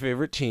 Who are my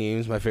favorite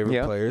teams, my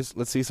favorite players?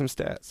 Let's see some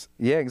stats.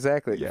 Yeah,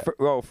 exactly. Yeah.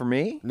 For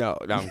me? No,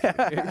 I'm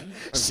kidding. I'm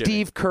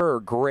Steve Kerr,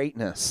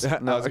 greatness.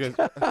 No,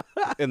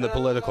 in the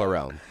political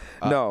realm.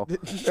 no.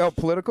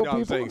 Political No, people?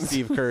 I'm saying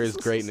Steve Kerr is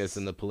greatness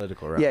in the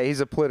political realm. Yeah,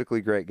 he's a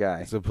politically great guy.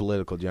 He's a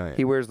political giant.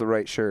 He wears the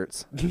right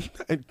shirts.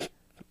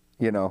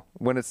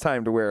 When it's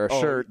time to wear a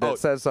shirt that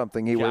says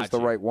something, he wears the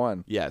right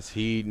one. Yes,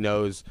 he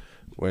knows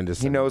when to.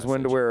 He knows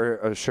when to wear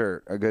a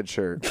shirt, a good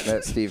shirt.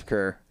 That's Steve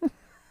Kerr.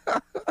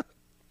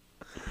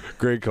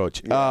 Great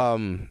coach. Yeah.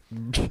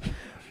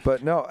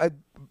 But no,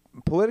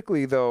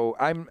 politically though,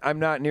 I'm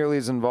not nearly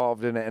as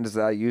involved in it as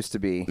I used to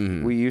be.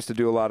 We used to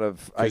do a lot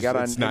of. I got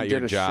on. It's not and your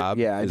did a job.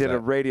 I did a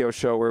radio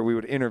show where we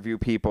would interview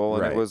people,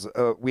 and it was.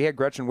 We had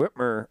Gretchen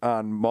Whitmer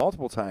on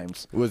multiple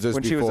times. Was this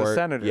when she was before? a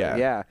senator?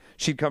 Yeah.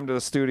 She'd come to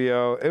the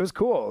studio. It was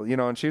cool,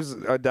 and she was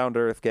a down to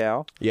earth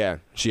gal. Yeah,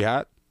 she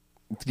hot.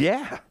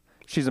 Yeah,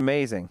 she's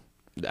amazing.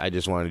 I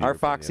just wanted Our your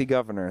Foxy opinion.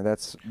 Governor.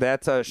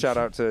 That's a shout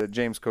out to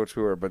James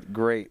Couture, but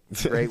great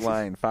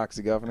line,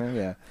 Foxy Governor.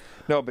 Yeah,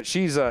 no, but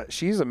she's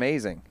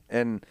amazing,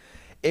 and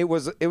it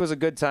was a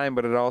good time,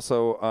 but it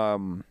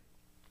also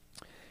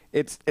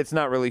it's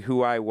not really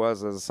who I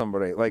was as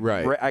somebody. Like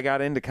Right. I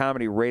got into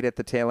comedy right at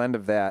the tail end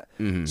of that,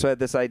 so I had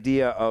this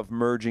idea of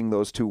merging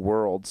those two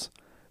worlds.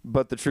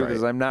 But the truth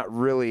is, I'm not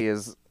really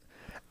as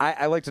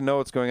I like to know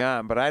what's going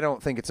on, but I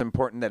don't think it's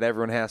important that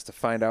everyone has to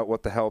find out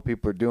what the hell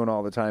people are doing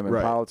all the time in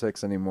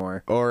politics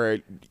anymore. Or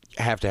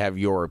have to have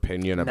your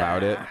opinion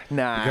about it.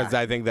 Nah. Because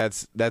I think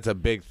that's a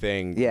big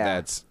thing. Yeah.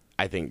 That's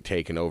I think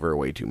taken over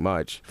way too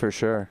much. For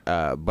sure.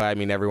 But I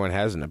mean, everyone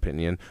has an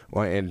opinion,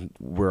 and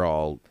we're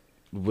all.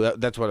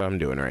 That's what I'm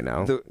doing right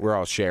now. We're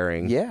all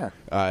sharing. Yeah.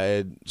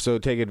 So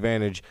take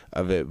advantage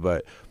of it.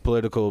 But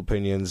political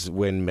opinions,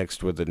 when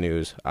mixed with the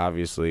news,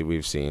 obviously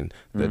we've seen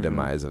the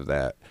demise of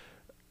that.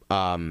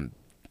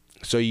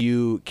 So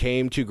you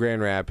came to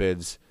Grand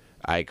Rapids.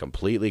 I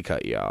completely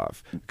cut you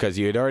off because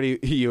you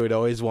had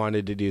always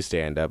wanted to do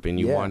stand up, and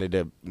you wanted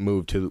to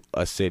move to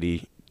a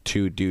city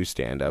to do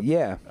stand up.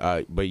 Yeah.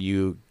 But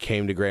you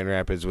came to Grand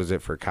Rapids. Was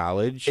it for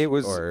college? It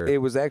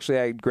was actually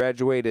I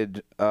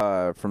graduated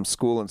from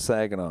school in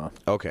Saginaw.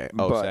 Okay.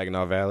 But-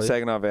 Saginaw Valley.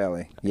 Saginaw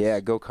Valley. Yeah,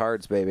 go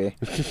Cards, baby.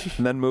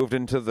 And then moved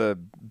into the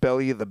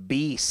belly of the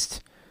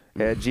beast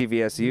at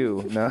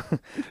GVSU.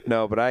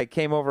 No, but I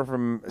came over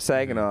from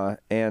Saginaw,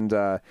 and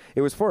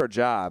it was for a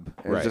job.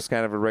 It was Right. just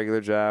kind of a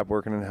regular job,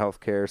 working in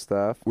healthcare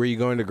stuff. Were you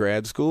going to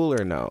grad school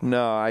or no?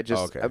 No, I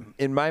just, Okay.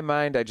 in my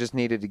mind, I just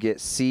needed to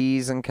get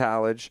C's in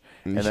college,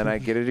 and then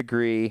I'd get a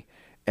degree,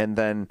 and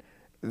then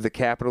the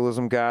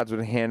capitalism gods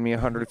would hand me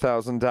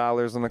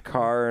 $100,000 in a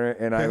car,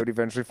 and I would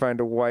eventually find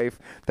a wife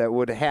that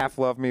would half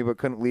love me but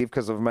couldn't leave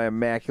because of my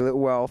immaculate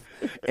wealth,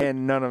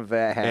 and none of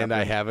that happened. And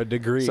I have a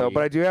degree. So,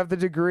 but I do have the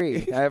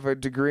degree. I have a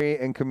degree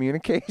in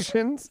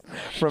communications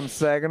from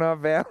Saginaw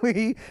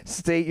Valley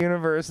State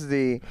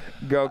University.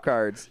 Go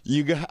Cards.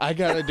 I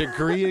got a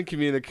degree in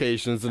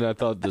communications, and I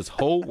thought this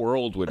whole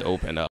world would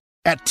open up.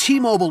 At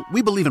T-Mobile,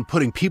 we believe in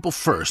putting people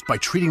first by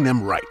treating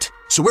them right.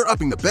 So we're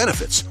upping the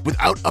benefits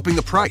without upping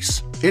the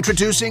price.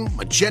 Introducing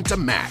Magenta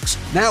Max.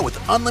 Now with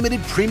unlimited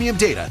premium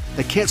data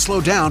that can't slow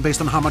down based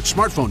on how much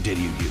smartphone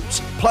data you use.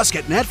 Plus,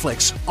 get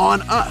Netflix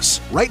on us.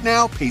 Right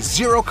now, pay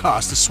zero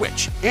cost to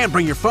switch. And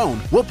bring your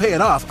phone, we'll pay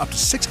it off up to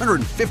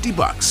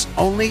 $650.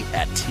 Only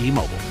at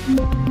T-Mobile.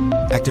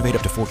 Activate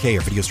up to 4K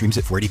or video streams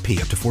at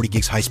 480p. Up to 40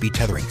 gigs high-speed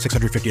tethering.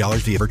 $650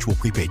 via virtual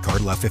prepaid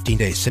card. Allow 15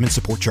 days. SIM and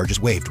support charges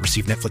waived.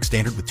 Receive Netflix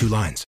standard with 2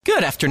 lines.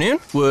 Good afternoon.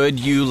 Would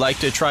you like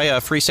to try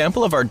a free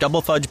sample of our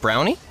double fudge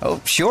brownie?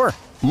 Oh, sure.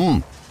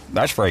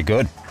 That's very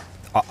good.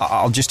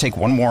 I'll just take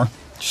one more,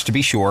 just to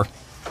be sure.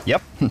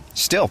 Yep,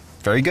 still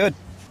very good.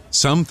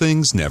 Some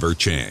things never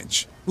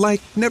change.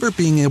 Like never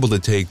being able to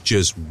take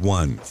just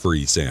one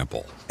free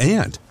sample.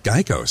 And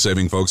Geico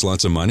saving folks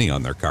lots of money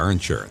on their car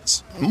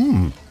insurance.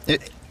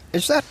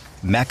 Is that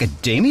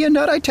macadamia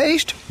nut I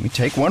taste? Let me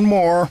take one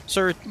more.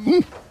 Sir?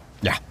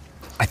 Yeah,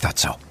 I thought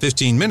so.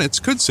 15 minutes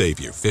could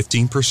save you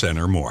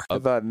 15% or more. I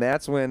thought, and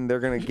that's when they're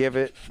going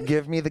to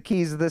give me the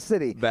keys of the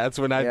city. That's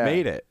when I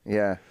made it.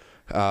 Yeah.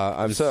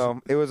 So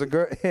it was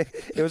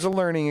it was a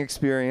learning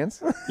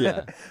experience.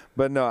 Yeah.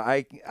 But no,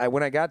 I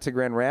when I got to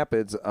Grand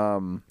Rapids,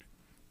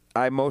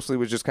 I mostly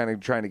was just kind of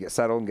trying to get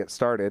settled and get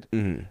started.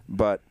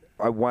 But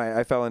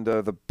I fell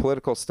into the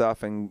political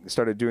stuff and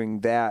started doing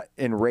that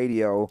in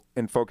radio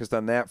and focused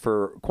on that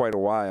for quite a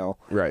while.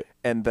 Right.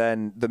 And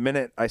then the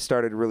minute I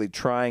started really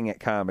trying at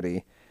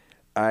comedy,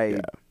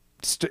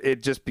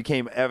 it just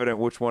became evident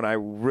which one I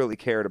really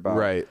cared about.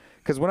 Right.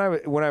 Because when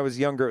I was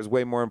younger, it was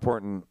way more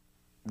important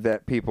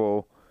that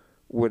people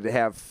would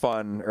have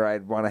fun, or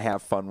I'd want to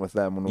have fun with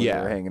them when we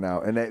were hanging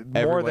out, and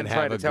more than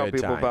trying to tell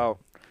people about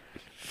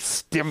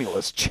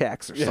stimulus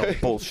checks or some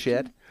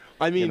bullshit.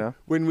 I mean, you know?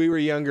 when we were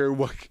younger,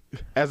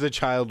 as a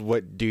child,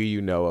 what do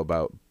you know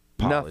about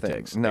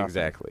politics? Nothing.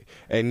 Exactly.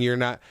 And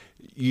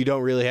you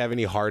don't really have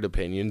any hard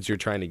opinions. You're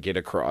trying to get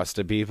across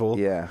to people.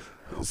 Yeah.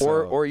 So-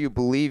 Or you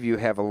believe you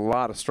have a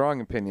lot of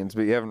strong opinions,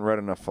 but you haven't read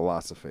enough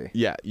philosophy.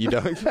 Yeah, you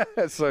don't.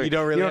 So you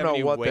don't really have know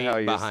any what weight the hell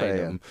you're behind saying.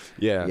 them.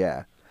 Yeah.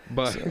 Yeah.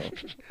 But So,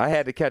 I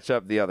had to catch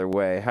up the other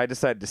way. I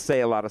decided to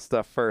say a lot of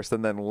stuff first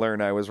and then learn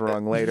I was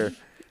wrong later.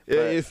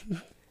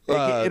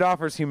 It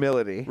offers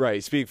humility.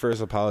 Right. Speak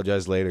first,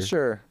 apologize later.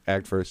 Sure.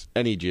 Act first.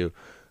 I need you.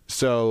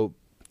 So,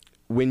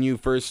 when you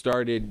first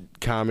started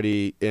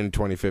comedy in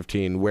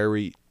 2015,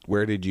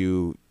 where did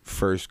you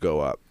first go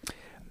up?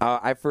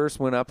 I first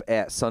went up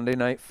at Sunday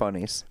Night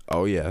Funnies.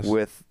 Oh, yes.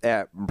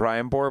 At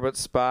Brian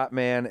Borbett's spot,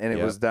 man, and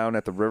it was down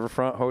at the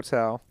Riverfront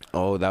Hotel.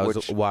 Oh, that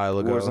was a while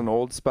ago. It was an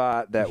old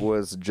spot that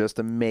was just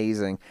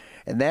amazing.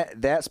 And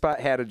that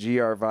spot had a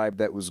GR vibe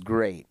that was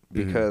great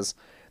because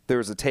there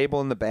was a table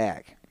in the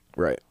back.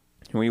 Right.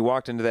 And when you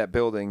walked into that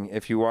building,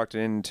 if you walked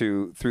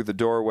through the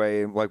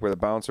doorway, like where the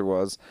bouncer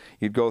was,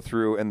 you'd go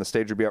through and the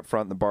stage would be up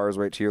front and the bar is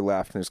right to your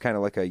left. And there's kind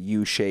of like a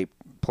U-shaped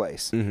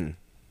place.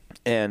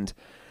 And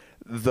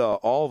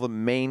all the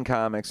main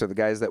comics or the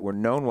guys that were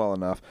known well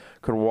enough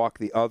could walk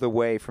the other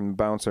way from the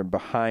bouncer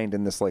behind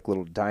in this like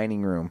little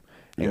dining room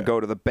and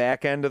go to the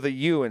back end of the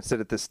U and sit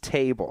at this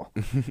table.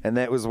 And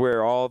that was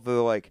where all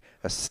the like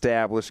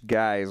established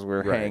guys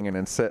were hanging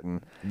and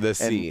sitting. The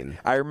scene.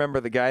 I remember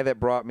the guy that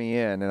brought me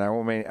in, and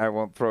I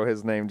won't throw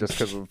his name just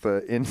because of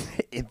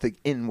the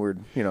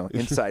inward,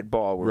 inside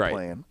ball we're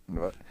playing.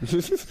 But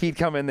he'd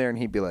come in there and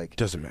he'd be like,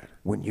 "Doesn't matter.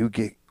 When you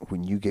get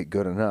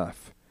good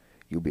enough,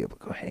 you'll be able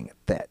to go hang at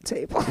that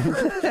table."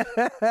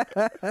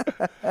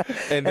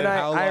 And then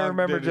how long I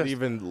remember did it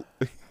even...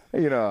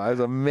 I was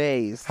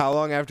amazed. How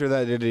long after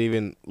that did it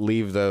even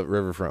leave the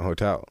Riverfront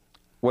Hotel?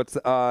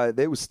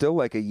 It was still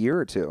like a year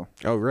or two.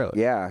 Oh,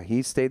 really? Yeah,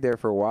 he stayed there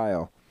for a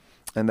while.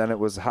 And then it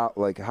was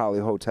like Holly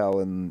Hotel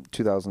in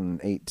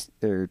 2008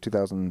 or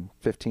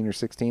 2015 or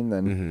 16,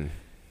 then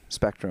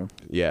Spectrum.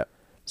 Yeah.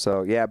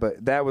 So, yeah,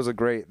 but that was a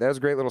great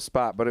little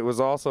spot. But it was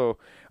also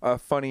a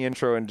funny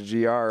intro into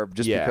GR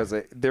because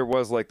there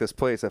was like this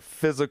place, a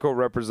physical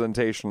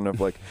representation of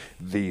like,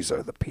 these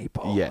are the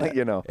people.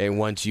 Yeah. And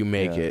once you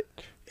make it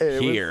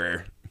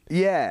here...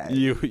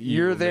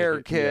 you're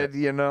there, kid,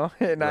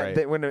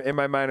 And when in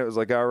my mind it was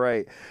like, all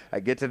right,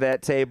 I get to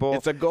that table.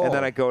 It's a goal. And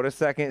then I go to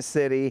Second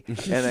City, and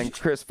then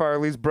Chris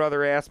Farley's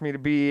brother asked me to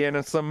be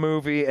in some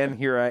movie, and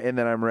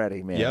then I'm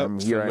ready, man. Yep.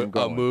 I'm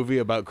going. A movie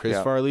about Chris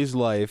Farley's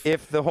life.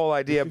 If the whole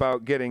idea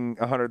about getting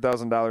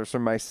 $100,000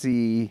 from my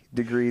C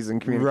degrees in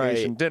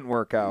communication didn't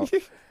work out,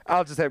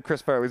 I'll just have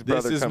Chris Farley's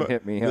brother come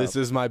hit me. This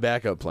is my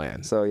backup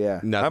plan. So,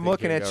 yeah. Nothing I'm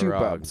looking can at go you,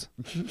 wrong. Bubs.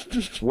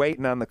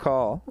 Waiting on the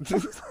call.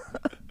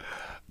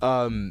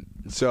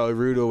 So a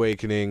rude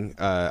awakening,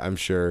 I'm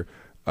sure.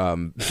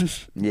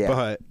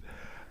 But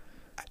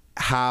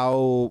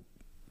how,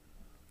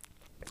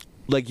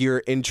 like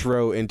your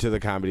intro into the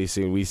comedy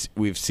scene,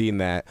 we've seen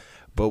that,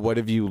 but what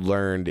have you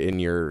learned in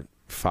your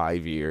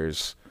 5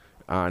 years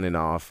on and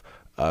off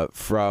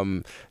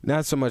from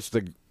not so much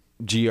the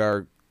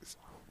GR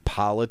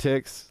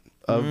politics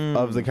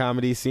of the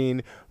comedy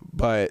scene,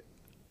 but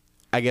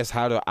I guess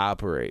how to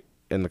operate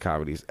in the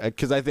comedies?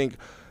 Because I think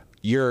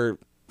you're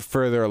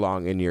further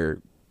along in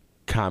your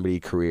comedy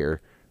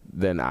career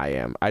than I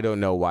am. I don't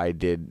know why I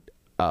did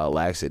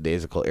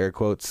lackadaisical air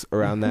quotes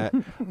around that.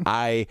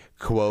 I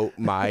quote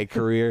my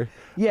career.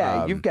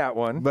 Yeah, you've got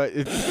one. But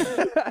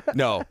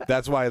no,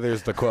 that's why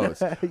there's the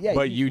quotes.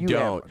 But you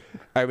don't.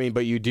 I mean,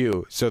 but you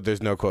do. So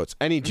there's no quotes.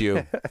 I need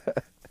you.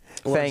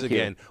 Once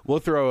again, we'll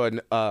throw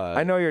an.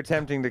 I know you're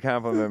attempting to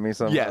compliment me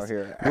somehow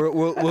here.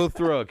 We'll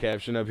throw a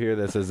caption up here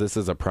that says this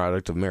is a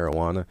product of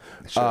marijuana.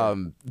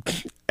 Sure.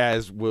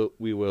 As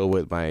we will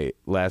with my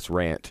last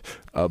rant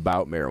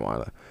about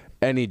marijuana.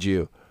 I need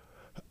you.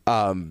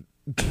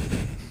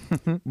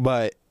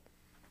 But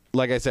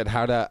like I said,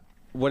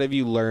 what have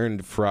you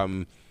learned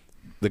from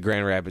the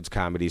Grand Rapids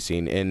comedy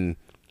scene and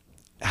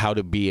how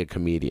to be a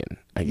comedian?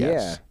 I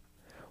guess. Yeah.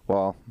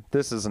 Well,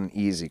 this is an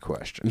easy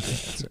question to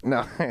answer.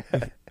 No.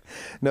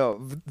 No,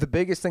 the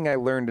biggest thing I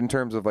learned in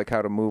terms of like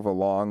how to move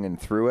along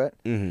and through it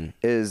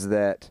is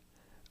that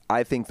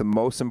I think the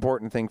most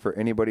important thing for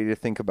anybody to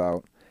think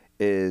about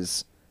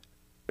is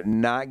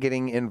not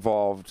getting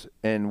involved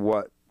in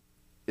what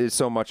is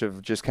so much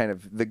of just kind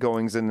of the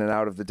goings in and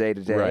out of the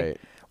day-to-day,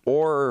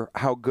 or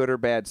how good or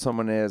bad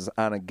someone is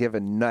on a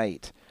given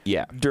night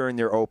during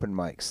their open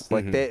mics.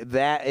 Like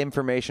that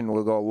information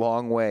will go a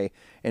long way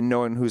in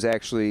knowing who's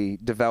actually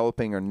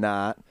developing or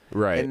not.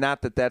 Right. And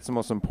not that that's the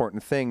most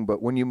important thing,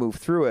 but when you move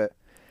through it,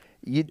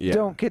 you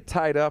don't get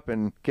tied up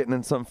in getting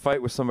in some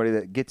fight with somebody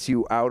that gets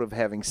you out of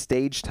having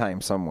stage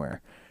time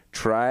somewhere.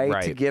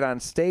 Try to get on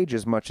stage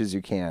as much as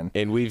you can.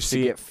 And we've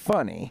seen get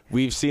funny.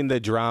 We've seen the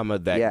drama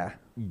that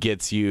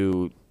gets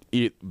you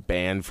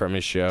banned from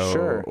a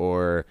show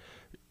or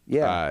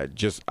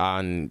just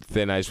on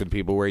thin ice with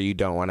people where you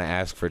don't want to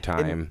ask for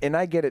time. And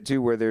I get it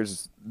too, where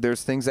there's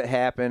things that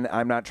happen.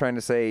 I'm not trying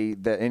to say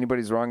that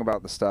anybody's wrong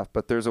about the stuff,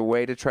 but there's a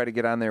way to try to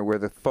get on there where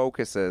the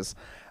focus is,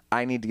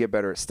 I need to get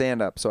better at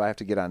stand-up, so I have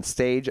to get on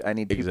stage. I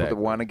need people to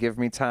want to give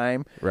me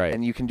time. Right.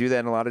 And you can do that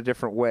in a lot of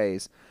different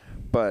ways.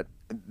 But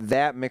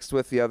that mixed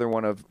with the other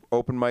one of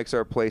open mics are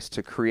a place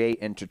to create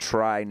and to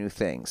try new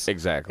things.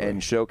 Exactly.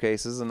 And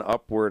showcases and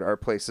Upward are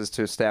places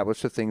to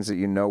establish the things that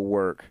you know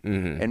work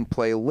and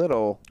play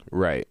little.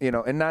 Right.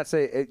 And not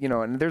say,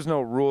 and there's no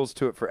rules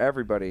to it for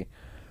everybody.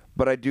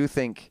 But I do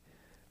think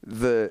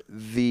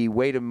the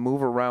way to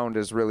move around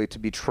is really to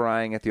be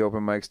trying at the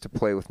open mics to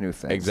play with new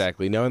things.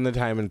 Exactly. Knowing the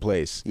time and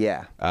place.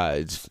 Yeah.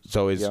 It's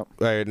always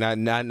not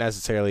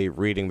necessarily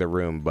reading the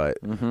room, but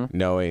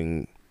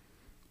knowing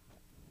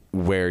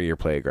where your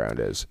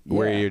playground is,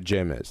 where your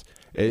gym is.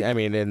 I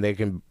mean, and they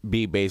can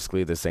be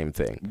basically the same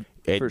thing.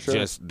 It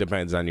just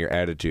depends on your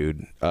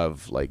attitude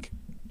of like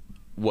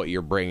what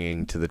you're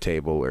bringing to the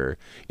table, or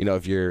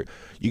if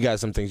you got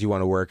some things you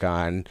want to work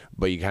on,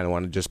 but you kind of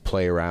want to just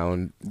play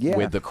around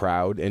with the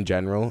crowd in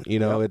general.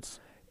 It's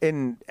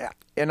and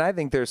I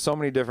think there's so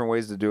many different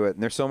ways to do it,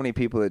 and there's so many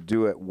people that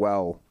do it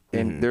well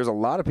And there's a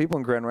lot of people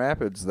in Grand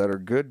Rapids that are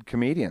good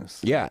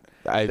comedians. Yeah.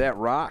 That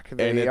rock.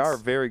 They are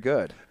very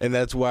good. And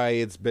that's why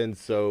it's been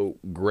so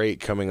great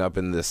coming up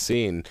in this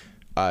scene,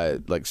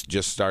 like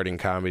just starting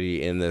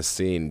comedy in this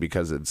scene,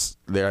 because it's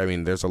there. I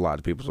mean, there's a lot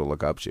of people to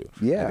look up to.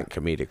 Yeah. I think,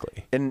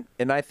 comedically.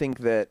 And I think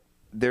that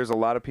there's a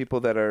lot of people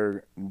that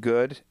are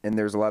good, and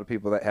there's a lot of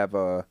people that have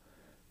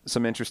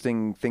some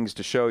interesting things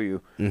to show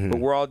you. But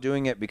we're all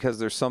doing it because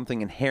there's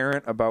something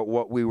inherent about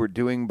what we were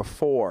doing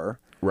before.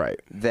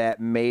 Right. That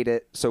made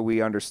it so we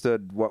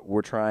understood what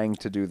we're trying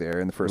to do there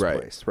in the first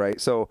place,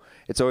 right? So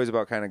it's always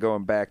about kind of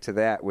going back to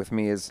that with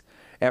me is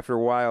after a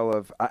while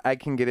of I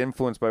can get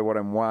influenced by what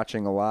I'm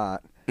watching a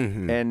lot.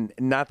 And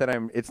not that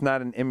it's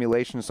not an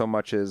emulation so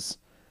much as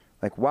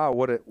like, wow,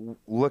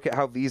 look at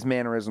how these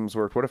mannerisms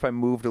worked. What if I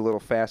moved a little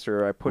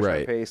faster or I pushed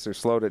my pace or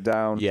slowed it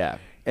down? Yeah.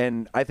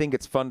 And I think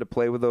it's fun to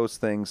play with those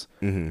things.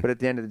 But at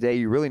the end of the day,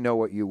 you really know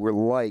what you were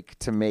like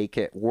to make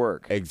it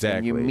work. Exactly.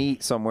 And you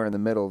meet somewhere in the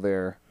middle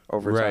there.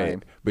 Over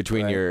time.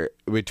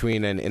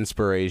 Between an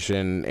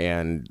inspiration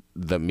and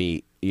the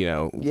meat,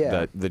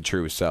 the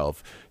true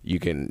self, you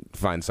can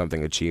find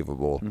something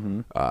achievable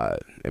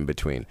in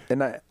between.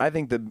 And I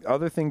think the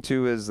other thing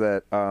too is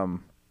that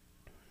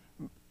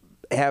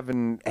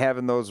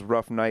having those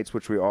rough nights,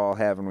 which we all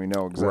have, and we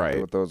know exactly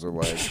what those are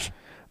like.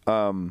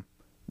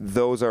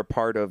 Those are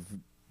part of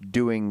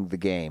doing the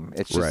game.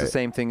 It's just the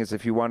same thing as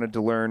if you wanted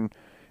to learn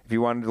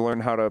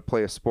how to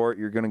play a sport,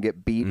 you're going to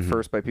get beat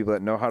first by people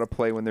that know how to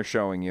play when they're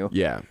showing you.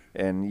 Yeah.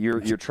 And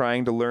you're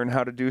trying to learn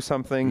how to do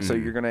something, so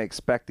you're going to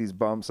expect these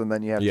bumps, and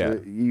then you have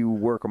to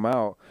work them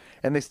out.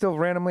 And they still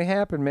randomly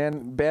happen,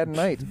 man. Bad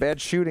nights, bad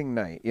shooting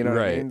night. You know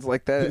what I mean? It's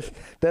like that.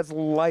 That's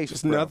life.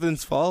 Just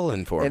nothing's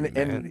falling for me,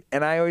 man.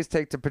 And I always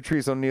take to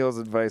Patrice O'Neal's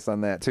advice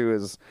on that too.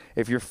 Is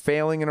if you're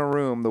failing in a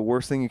room, the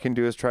worst thing you can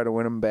do is try to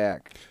win them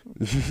back.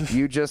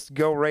 You just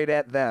go right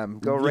at them.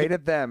 Go right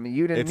at them.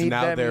 You didn't need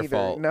them their either.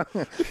 fault. No.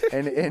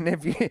 And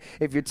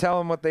if you tell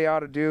them what they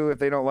ought to do, if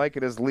they don't like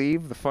it, is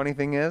leave. The funny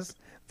thing is,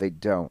 they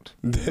don't.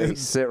 They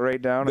sit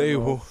right down. They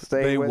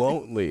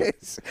won't leave.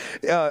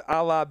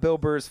 A la Bill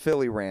Burr's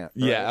Philly rant.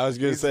 Right? Yeah, I was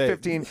going to say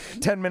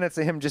 10 minutes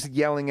of him just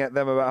yelling at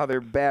them about how they're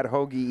bad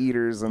hoagie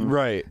eaters and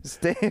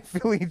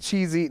Philly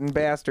cheese eating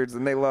bastards,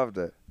 and they loved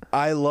it.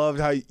 I loved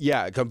how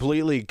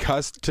completely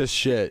cussed to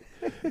shit,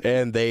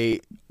 and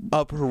they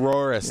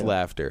uproarious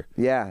laughter.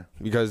 Yeah,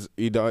 because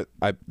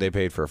they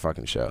paid for a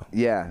fucking show.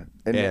 Yeah,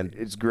 and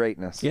it's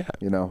greatness. Yeah,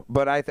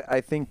 But I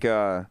think.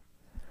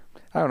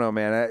 I don't know,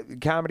 man.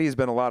 Comedy has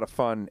been a lot of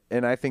fun,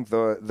 and I think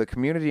the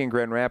community in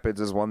Grand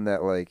Rapids is one that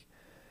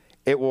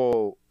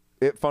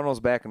it funnels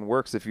back and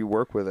works if you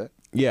work with it.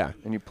 Yeah,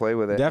 and you play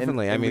with it.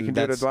 Definitely. And we can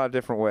do it a lot of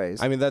different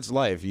ways. I mean, that's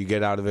life. You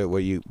get out of it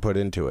what you put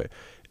into it,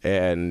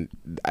 and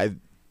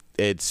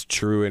it's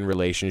true in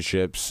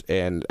relationships,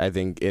 and I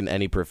think in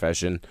any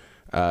profession,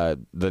 the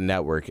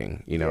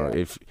networking.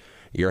 If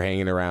you're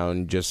hanging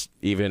around, just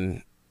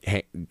even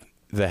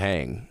the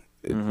hang.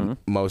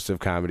 Most of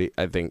comedy,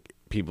 I think.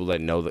 People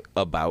that know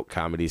about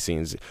comedy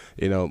scenes,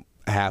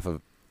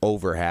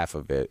 over half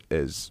of it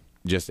is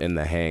just in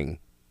the hang.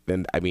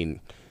 And I mean,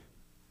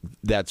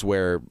 that's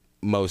where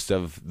most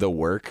of the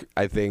work,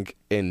 I think,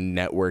 in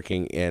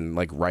networking and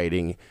like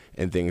writing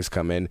and things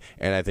come in.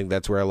 And I think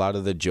that's where a lot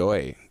of the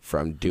joy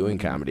from doing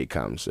comedy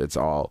comes. It's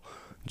all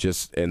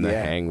just in the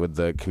hang with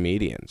the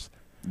comedians.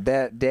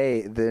 That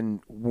day, then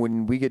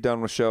when we get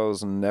done with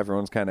shows and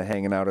everyone's kind of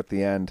hanging out at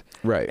the end,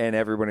 and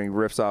everybody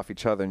riffs off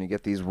each other, and you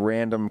get these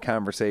random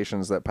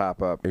conversations that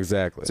pop up.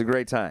 Exactly, it's a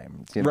great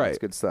time. It's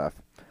good stuff.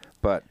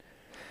 But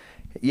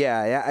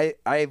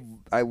I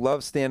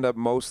love stand up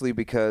mostly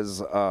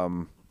because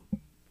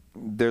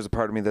there's a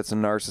part of me that's a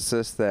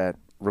narcissist that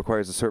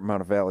requires a certain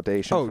amount of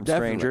validation from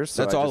strangers.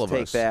 So that's all of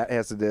us. Take that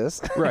as it is,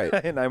 right?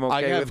 And I'm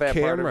okay with that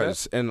part of it. I have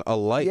cameras and a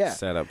light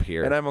set up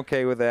here, and I'm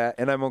okay with that.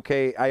 And I'm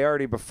okay. I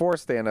already before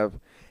stand up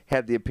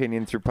had the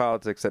opinion through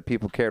politics that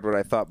people cared what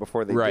I thought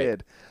before they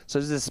did. So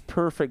there's this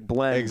perfect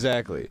blend,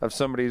 of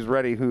somebody who's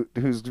ready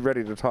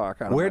to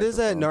talk. Where does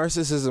that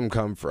narcissism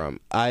come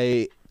from?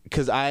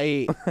 Because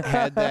I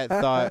had that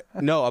thought,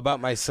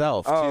 about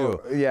myself too.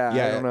 Oh, yeah,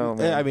 I don't know,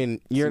 man. I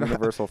mean, you're it's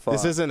universal thought.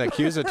 This isn't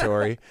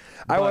accusatory.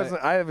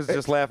 I was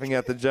just laughing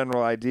at the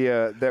general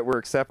idea that we're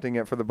accepting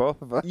it for the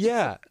both of us.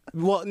 Yeah.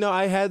 Well, no,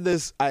 I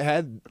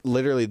had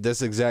literally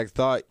this exact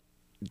thought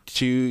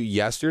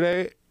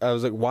yesterday. I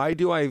was like, why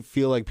do I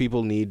feel like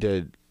people need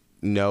to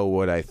know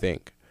what I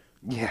think?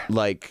 Yeah.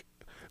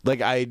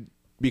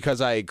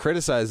 Because I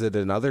criticize it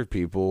in other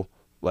people.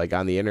 Like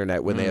on the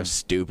internet when they have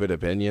stupid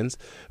opinions,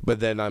 but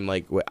then I'm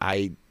like,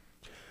 I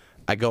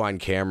go on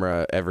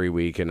camera every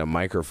week in a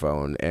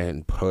microphone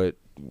and put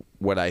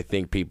what I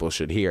think people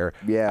should hear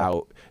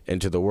out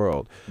into the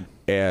world.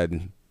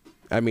 And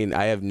I mean,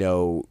 I have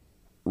no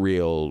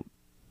real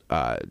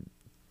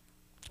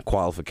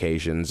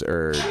qualifications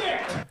or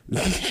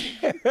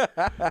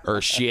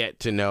shit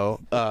to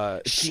know.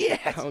 Shit.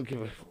 I don't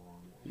give a.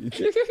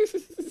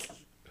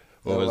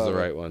 What was the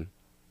right one?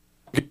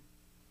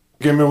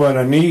 Give me what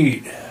I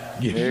need.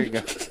 There you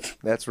go.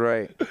 That's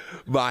right.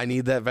 But I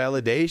need that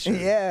validation.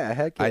 Yeah,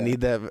 heck yeah. I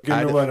need that. You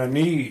know what I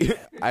need.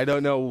 I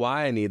don't know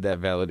why I need that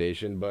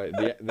validation, but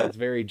that's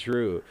very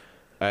true.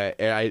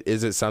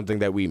 Is it something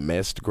that we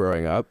missed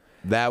growing up?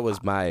 That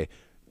was my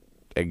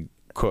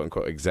quote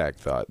unquote exact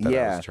thought that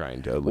I was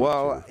trying to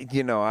allude to.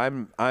 You know,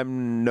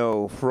 I'm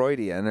no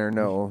Freudian or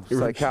no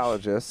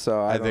psychologist, so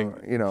I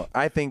don't know.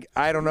 I think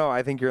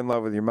you're in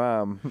love with your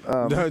mom.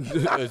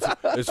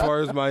 As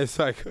far as my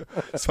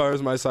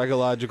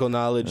psychological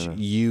knowledge,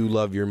 you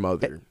love your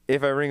mother.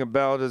 If I ring a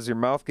bell, does your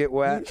mouth get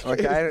wet?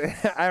 Like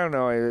I don't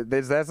know.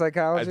 Is that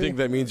psychology? I think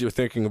that means you're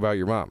thinking about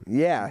your mom.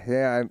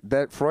 Yeah.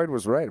 That Freud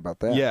was right about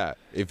that. Yeah.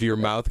 If your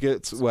mouth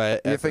gets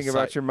wet, you think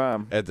about your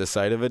mom at the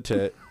sight of a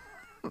tit.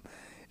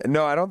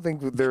 No, I don't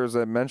think there's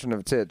a mention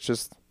of tits.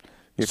 Just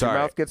if your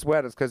mouth gets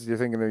wet, it's because you're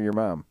thinking of your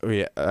mom.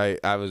 Yeah, I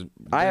haven't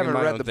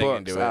read the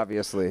books,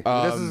 obviously.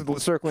 This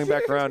is circling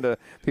back around to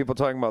people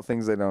talking about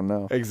things they don't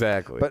know.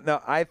 Exactly. But no,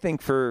 I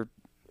think for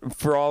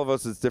all of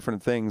us, it's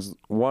different things.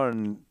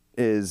 One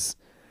is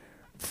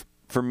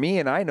for me,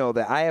 and I know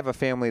that I have a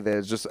family that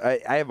is just I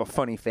have a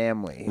funny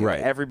family. Right.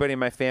 Everybody in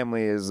my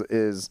family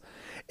is.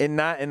 And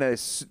not in a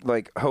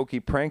like hokey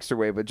prankster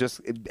way, but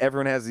just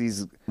everyone has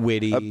these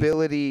witty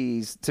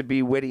abilities to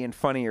be witty and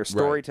funny, or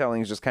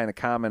storytelling is just kind of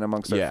common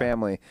amongst our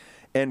family.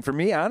 And for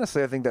me,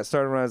 honestly, I think that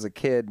started when I was a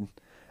kid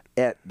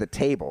at the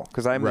table,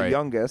 because I'm the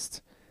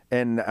youngest,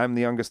 and I'm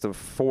the youngest of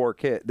 4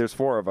 kids. There's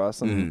 4 of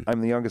us, and I'm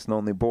the youngest and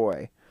only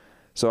boy.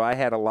 So I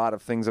had a lot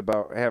of things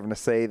about having to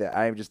say that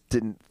I just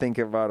didn't think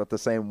about it the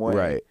same way.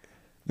 Right.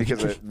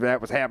 Because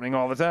that was happening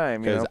all the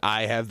time. Because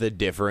I have the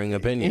differing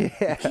opinion.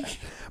 Yeah.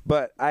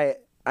 But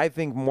I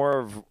think more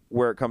of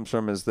where it comes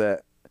from is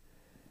that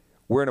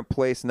we're in a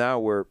place now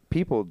where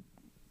people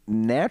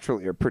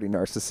naturally are pretty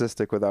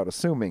narcissistic without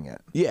assuming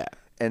it. Yeah.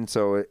 And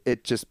so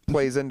it just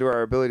plays into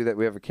our ability that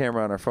we have a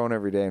camera on our phone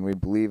every day, and we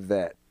believe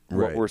that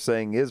what we're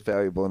saying is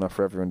valuable enough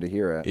for everyone to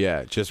hear it.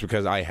 Yeah, just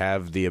because I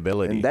have the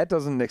ability. And that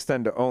doesn't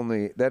extend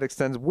to that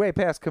extends way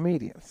past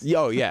comedians.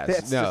 Oh, yes.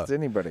 That's just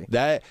anybody.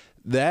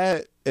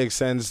 That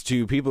extends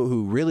to people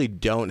who really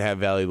don't have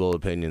valuable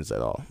opinions at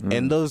all.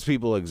 And those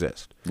people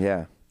exist.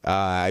 Yeah.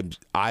 I'm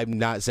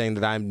not saying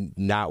that I'm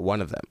not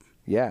one of them.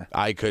 Yeah.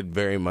 I could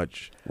very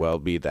much well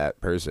be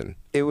that person.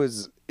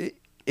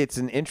 It's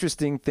an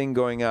interesting thing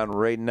going on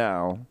right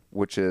now,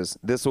 which is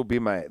this will be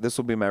my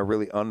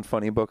really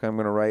unfunny book I'm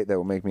going to write that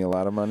will make me a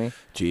lot of money.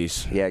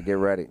 Jeez. Yeah, get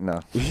ready.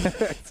 No.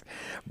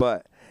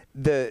 But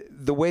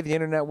the way the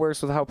internet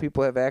works with how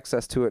people have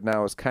access to it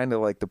now is kind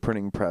of like the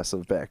printing press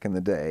of back in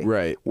the day,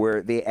 right?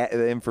 Where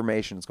the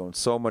information is going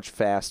so much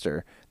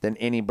faster than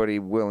anybody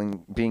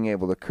being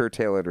able to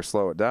curtail it or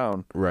slow it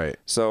down, right?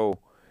 So,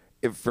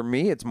 for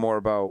me, it's more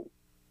about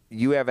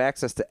you have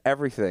access to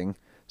everything.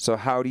 So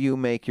how do you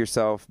make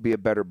yourself be a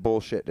better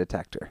bullshit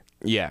detector?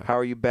 Yeah. How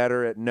are you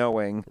better at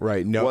knowing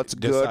what's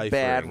good,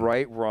 bad,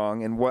 right,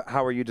 wrong, and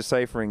how are you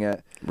deciphering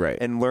it? Right.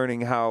 And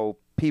learning how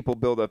people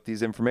build up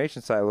these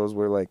information silos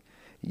where, like,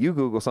 you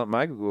Google something,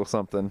 I Google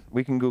something.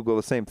 We can Google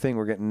the same thing.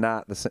 We're getting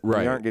we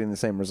aren't getting the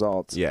same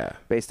results. Yeah.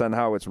 Based on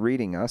how it's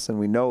reading us, and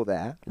we know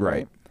that.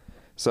 Right.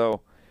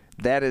 So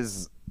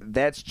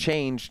that's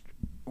changed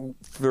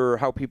for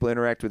how people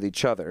interact with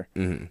each other.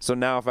 Mm-hmm. So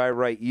now if I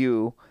write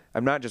you,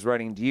 I'm not just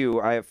writing to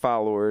you. I have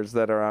followers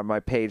that are on my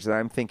page that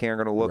I'm thinking are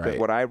going to look at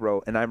what I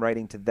wrote, and I'm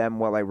writing to them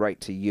while I write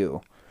to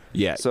you.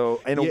 Yeah.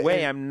 So in a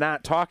way, I'm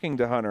not talking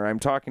to Hunter. I'm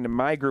talking to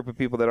my group of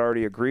people that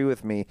already agree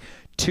with me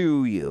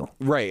to you.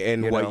 Right,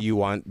 and what you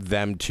want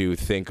them to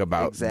think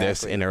about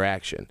this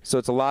interaction. So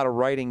it's a lot of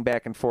writing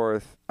back and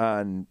forth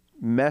on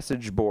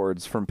message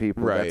boards from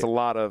people. Right. That's a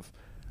lot of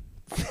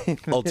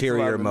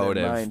ulterior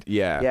motive.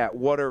 Yeah. Yeah.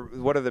 What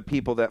are the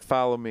people that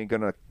follow me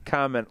going to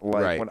comment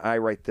like when I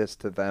write this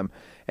to them?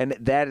 And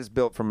that is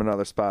built from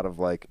another spot of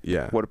like,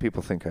 what do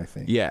people think I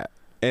think? Yeah.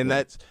 And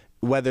that's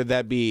whether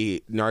that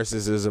be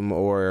narcissism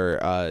or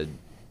I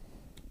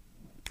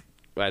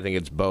think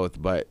it's both,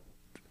 but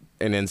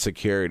an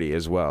insecurity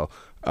as well.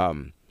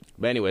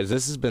 But anyways,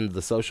 this has been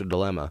The Social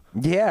Dilemma.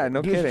 Yeah,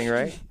 no kidding,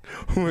 right?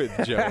 With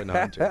Joe and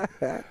Hunter.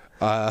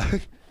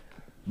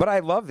 But I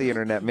love the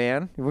internet,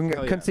 man. We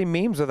couldn't see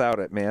memes without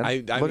it,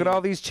 man. Look at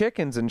all these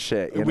chickens and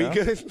shit. You know?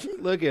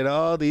 Could look at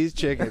all these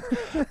chickens.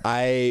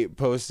 I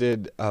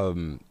posted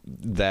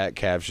that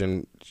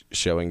caption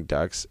showing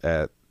ducks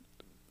at.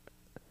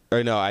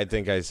 Or no, I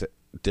think I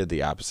did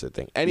the opposite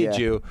thing.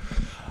 Jew.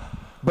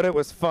 But it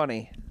was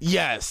funny.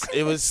 Yes,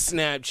 it was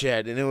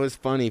Snapchat, and it was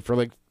funny for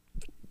like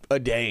a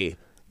day.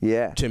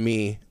 Yeah. To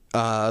me,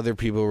 other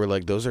people were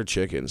like, "Those are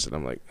chickens," and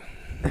I'm like,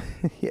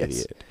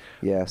 "Idiot."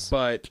 Yes.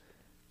 But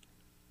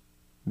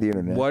the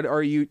internet. What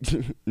are you?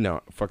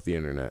 No, fuck the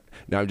internet.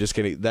 No, I'm just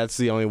kidding. That's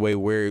the only way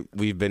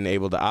we've been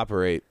able to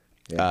operate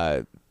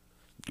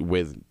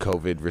with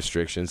COVID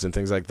restrictions and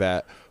things like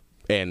that,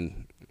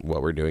 and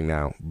what we're doing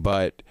now.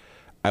 But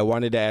I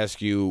wanted to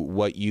ask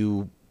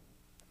you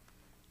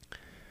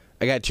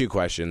I got 2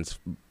 questions.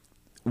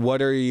 What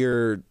do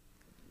you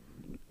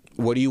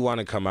want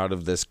to come out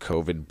of this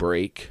COVID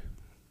break,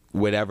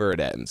 whatever it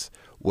ends?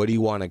 What do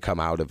you want to come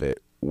out of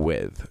it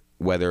with,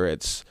 whether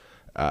it's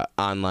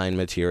online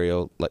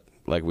material,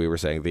 like we were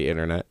saying, the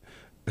internet.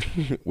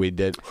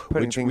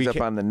 Putting things up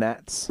on the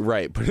nets.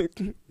 Right.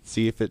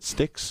 See if it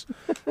sticks.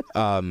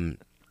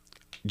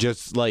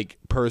 Just like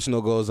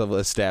personal goals of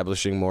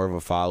establishing more of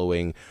a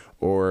following,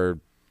 or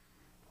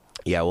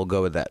yeah, we'll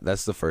go with that.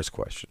 That's the first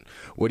question.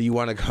 What do you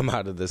want to come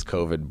out of this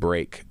COVID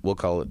break? We'll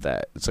call it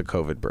that. It's a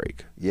COVID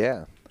break.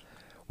 Yeah.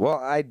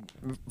 Well,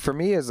 for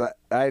me,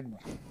 I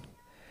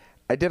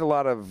did a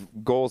lot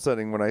of goal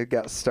setting when I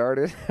got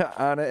started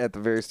on it at the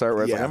very start,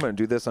 where I was like, I'm going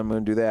to do this, I'm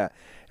going to do that.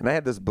 And I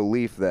had this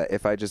belief that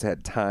if I just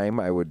had time,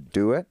 I would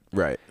do it.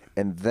 Right.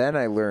 And then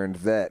I learned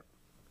that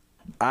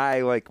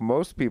I, like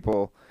most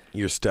people,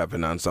 you're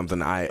stepping on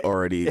something I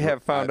already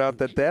have found out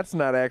that that's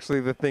not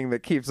actually the thing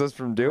that keeps us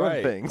from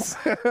doing things.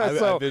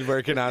 I've been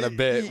working on a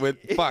bit with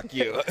fuck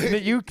you.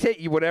 You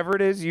take whatever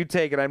it is, you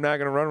take it. I'm not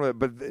going to run with it.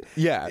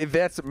 But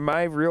that's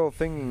my real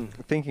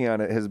thinking on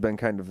it has been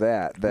kind of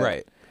that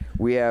right.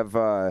 We have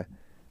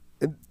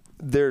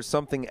there's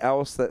something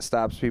else that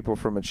stops people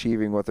from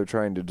achieving what they're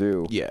trying to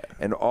do. Yeah.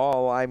 And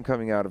all I'm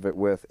coming out of it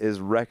with is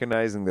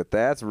recognizing that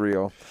that's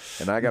real,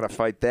 and I got to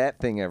fight that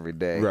thing every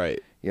day.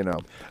 Right. You know,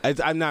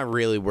 I'm not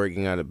really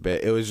working on a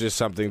bit. It was just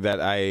something that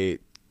I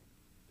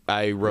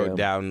wrote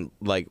down.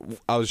 Like,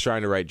 I was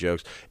trying to write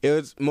jokes. It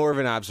was more of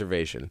an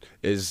observation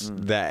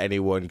that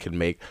anyone can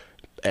make,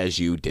 as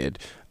you did.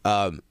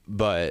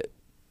 But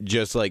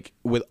just like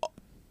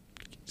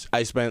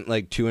I spent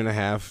like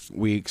 2.5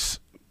 weeks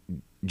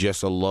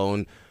just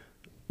alone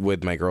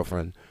with my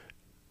girlfriend.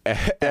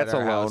 That's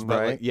alone, house,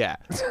 right? Like, yeah,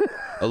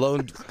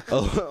 alone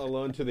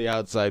to the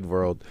outside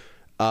world.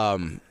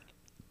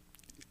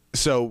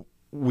 So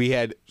we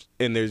had,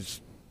 and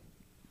there's,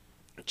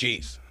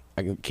 jeez,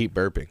 I can keep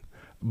burping,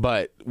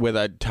 but with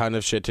a ton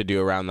of shit to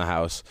do around the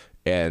house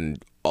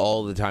and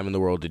all the time in the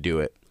world to do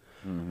it,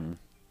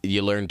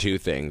 you learn two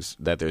things: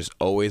 that there's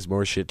always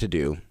more shit to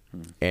do,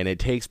 and it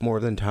takes more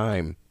than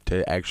time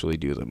to actually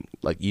do them.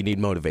 Like, you need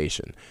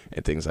motivation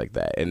and things like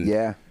that. And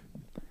yeah,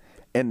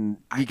 and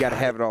you got to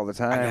have it all the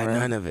time. I got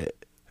none of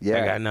it.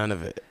 Yeah, I got none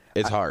of it.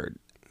 It's hard.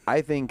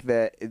 I think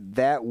that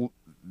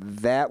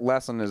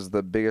lesson is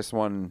the biggest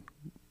one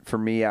for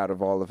me out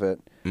of all of it.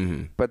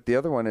 But the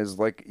other one is,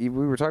 like we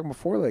were talking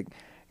before, like,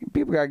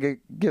 people got to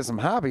get some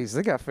hobbies.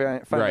 They got to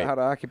find out how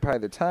to occupy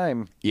their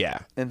time. Yeah.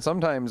 And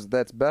sometimes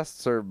that's best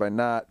served by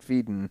not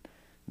feeding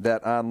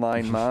that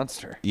online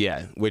monster.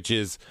 Yeah, which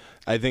is,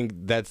 I think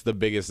that's the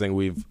biggest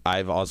thing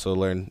I've also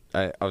learned.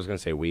 I was going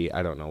to say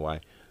I don't know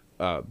why.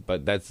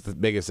 But that's the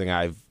biggest thing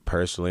I've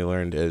personally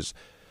learned is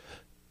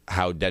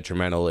how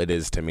detrimental it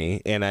is to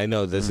me. And I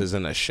know this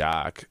isn't a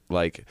shock.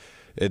 Like,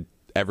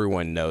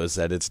 everyone knows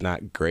that it's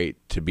not great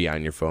to be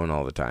on your phone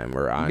all the time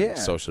or on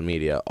social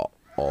media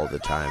all the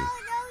time.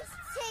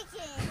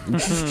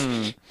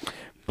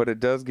 But it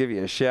does give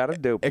you a shot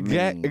of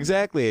dopamine.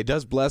 Exactly. It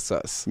does bless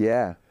us.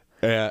 Yeah.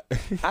 Yeah.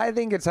 I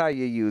think it's how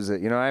you use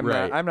it. You know,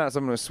 I'm not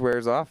someone who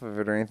swears off of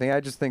it or anything. I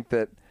just think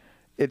that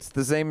it's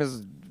the same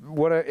as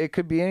it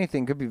could be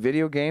anything. It could be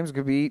video games. It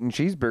could be eating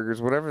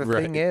cheeseburgers. Whatever the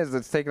thing is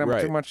that's taking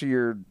up too much of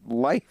your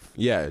life.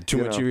 Yeah, too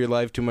much of your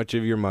life, too much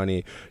of your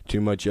money,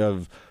 too much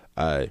of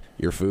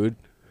your food,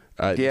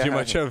 too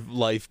much of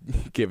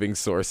life-giving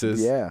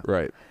sources. Yeah.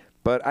 Right.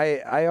 But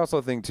I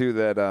also think, too,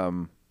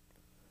 that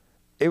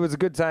it was a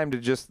good time to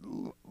just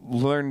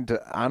learn to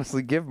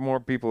honestly give more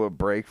people a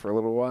break for a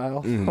little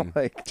while.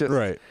 Like,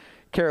 just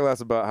care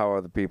less about how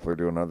other people are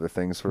doing other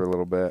things for a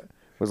little bit.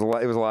 It was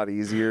a lot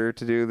easier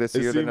to do this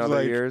year than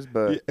other years,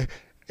 but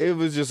it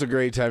was just a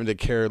great time to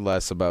care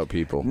less about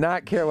people.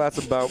 Not care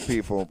less about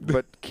people,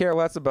 but care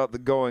less about the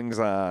goings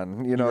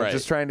on. You know,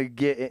 just trying to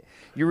get it.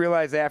 You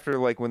realize after,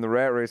 like, when the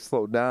rat race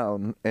slowed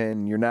down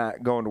and you're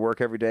not going to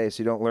work every day,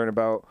 so you don't learn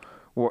about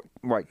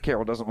why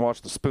Carol doesn't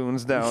wash the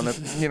spoons down at,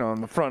 in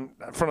the front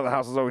of the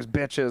house is always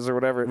bitches or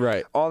whatever.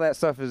 Right. All that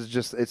stuff is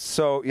just, it's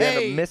so, you end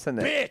up missing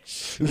it.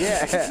 Bitch!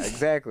 Yeah,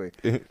 exactly.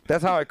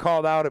 That's how I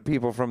called out at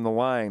people from the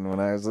line when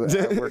I was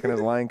working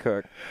as a line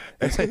cook.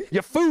 I said,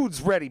 your food's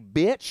ready,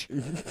 bitch!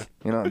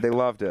 They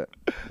loved it.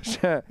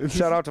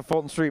 Shout out to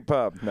Fulton Street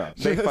Pub. No,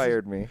 they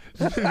fired me.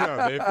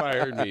 No, they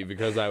fired me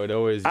because I would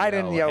always I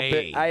didn't yell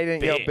hey,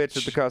 yell bitch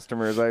at the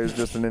customers. I was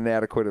just an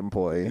inadequate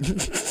employee.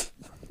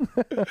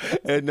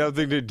 It had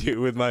nothing to do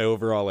with my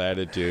overall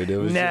attitude. It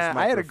was just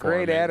my I had a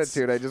great performance.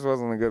 attitude. I just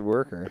wasn't a good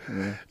worker.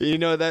 Yeah. You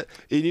know that.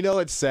 And you know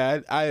what's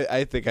sad?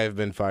 I think I've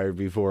been fired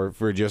before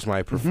for just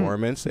my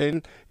performance,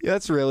 and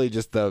that's really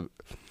just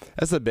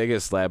that's the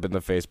biggest slap in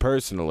the face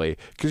personally,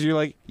 because you're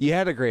like, you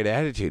had a great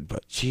attitude,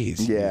 but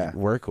geez, your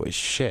work was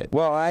shit.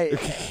 Well,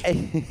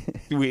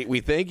 we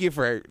thank you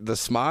for the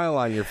smile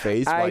on your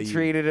face. I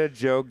treated a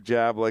joke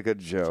job like a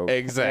joke.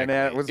 Exactly. And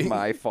that was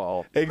my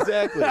fault.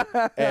 Exactly.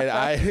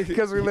 And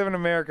because we live in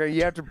America,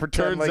 you have to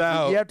pretend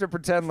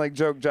like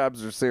joke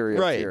jobs are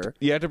serious here.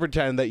 You have to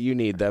pretend that you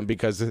need them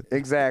because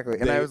exactly.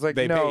 And I was like,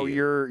 no,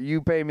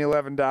 you pay me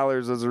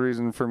 $11 as a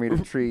reason for me to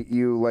treat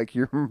you like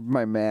you're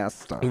my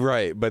master.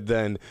 Right, but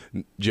then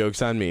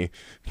joke's on me.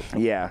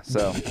 Yeah,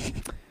 so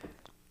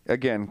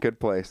Again, good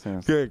place.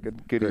 Yeah,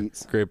 good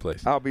eats. Great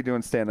place. I'll be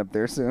doing stand-up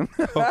there soon.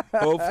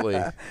 Hopefully.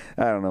 I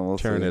don't know. We'll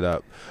Turn see. it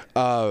up.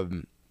 All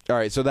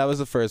right, so that was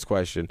the first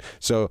question.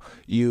 So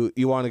you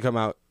want to come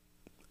out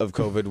of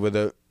COVID with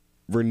a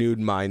renewed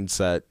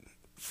mindset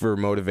for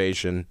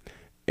motivation,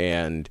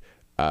 and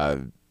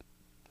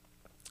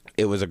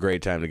it was a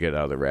great time to get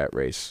out of the rat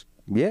race.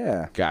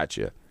 Yeah.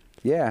 Gotcha.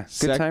 Yeah,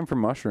 good time for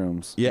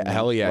mushrooms. Yeah,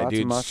 hell yeah, Lots of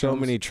dude. So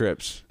mushrooms. many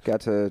trips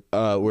Got to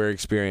were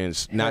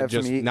experienced, not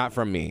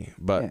from me,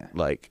 but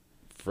like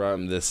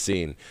from this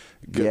scene.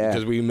 Yeah.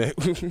 Because we met.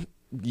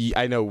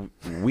 I know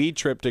we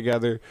tripped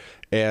together,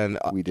 and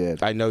we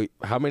did. I know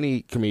how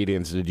many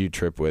comedians did you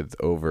trip with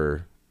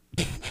over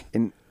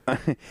an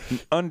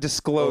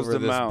undisclosed over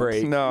this amount?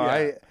 break? No,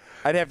 Yeah.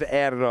 I'd have to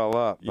add it all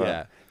up. But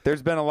Yeah.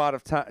 there's been a lot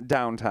of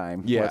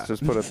downtime. Yeah. Let's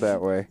just put it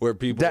that way. Where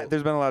people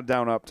there's been a lot of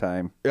down-up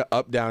time.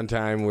 up down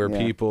time where Yeah.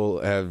 people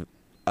have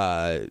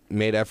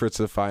made efforts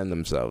to find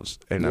themselves,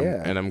 and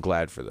I'm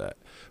glad for that.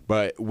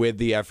 But with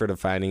the effort of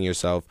finding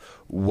yourself,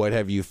 what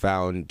have you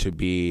found to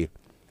be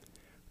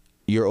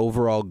your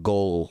overall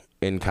goal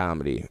in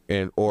comedy,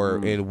 and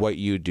or in what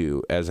you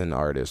do as an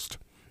artist?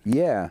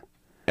 Yeah,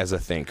 as a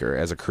thinker,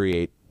 as a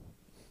creator.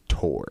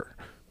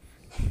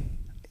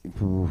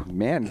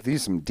 Man,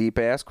 these are some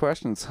deep-ass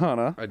questions,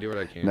 huh? I do what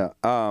I can. No,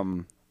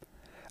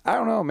 I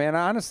don't know, man.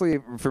 Honestly,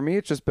 for me,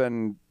 it's just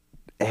been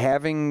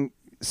having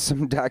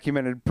some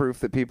documented proof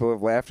that people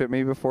have laughed at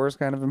me before is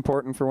kind of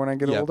important for when I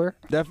get older.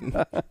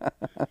 Definitely.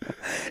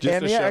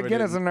 And yeah,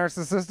 again, as a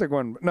narcissistic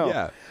one. No,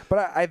 Yeah.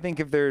 but I think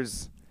if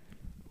there's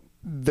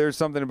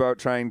something about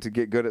trying to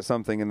get good at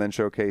something and then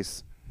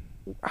showcase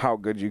how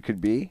good you could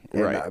be.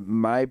 And Right.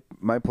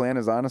 My plan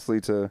is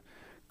honestly to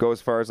go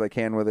as far as I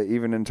can with it,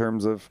 even in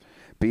terms of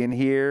being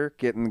here,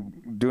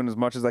 doing as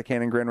much as I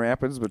can in Grand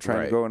Rapids, but trying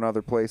Right. to go in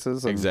other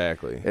places. And,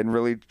 Exactly. And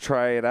really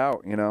try it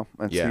out, and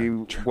Yeah. see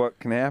what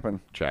can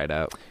happen. Try it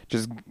out.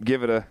 Just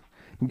give it a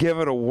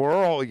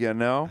whirl,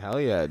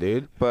 Hell yeah,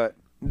 dude. But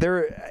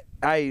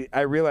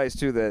I realize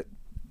too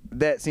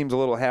that seems a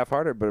little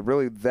half-hearted, but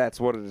really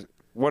that's what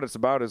it's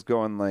about is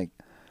going like,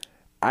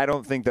 I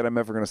don't think that I'm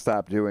ever going to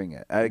stop doing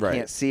it. I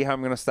can't see how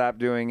I'm going to stop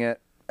doing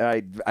it.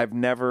 I've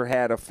never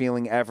had a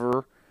feeling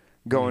ever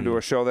going to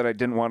a show that I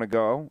didn't want to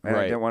go and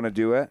I didn't want to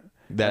do it.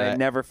 And I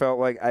never felt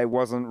like I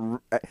wasn't.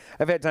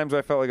 I've had times where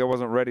I felt like I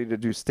wasn't ready to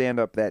do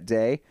stand-up that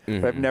day,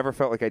 but I've never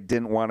felt like I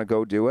didn't want to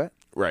go do it.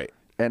 Right.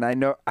 And I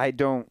know I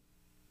don't.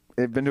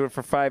 I've been doing it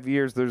for 5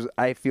 years.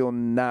 I feel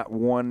not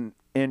 1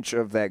 inch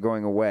of that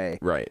going away.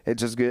 Right. It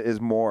just is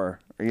more,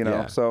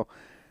 Yeah. So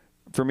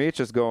for me, it's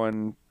just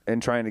going and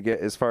trying to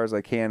get as far as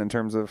I can in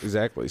terms of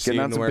Exactly.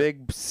 getting on some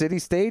big city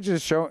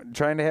stages,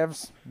 trying to have,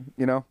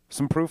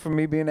 some proof of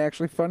me being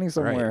actually funny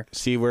somewhere. Right.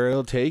 See where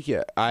it'll take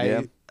you.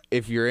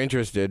 If you're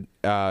interested,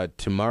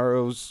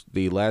 tomorrow's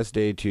the last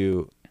day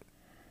to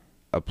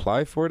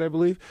apply for it, I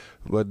believe.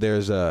 But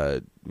there's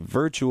a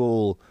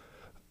virtual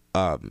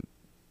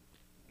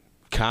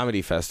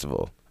comedy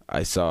festival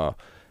I saw.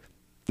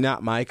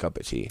 Not my cup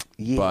of tea.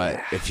 Yeah.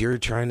 But if you're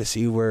trying to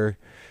see where...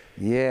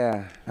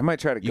 Yeah. I might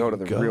try to go to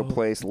the real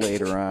place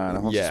later on.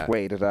 I'll just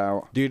wait it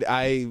out. Dude,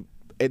 I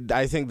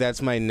think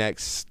that's my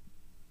next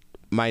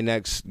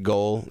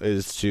goal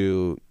is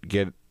to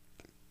get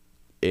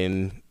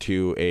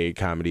into a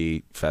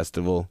comedy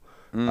festival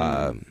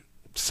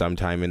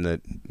sometime in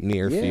the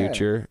near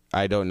future.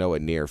 I don't know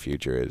what near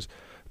future is,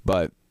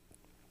 but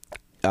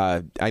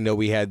I know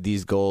we had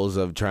these goals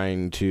of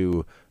trying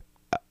to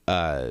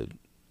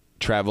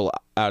travel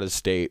out of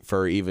state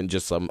for even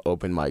just some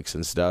open mics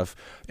and stuff,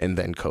 and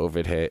then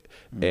COVID hit,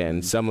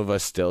 and some of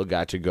us still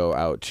got to go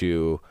out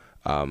to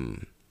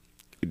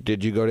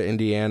did you go to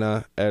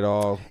Indiana at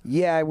all?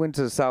 Yeah, I went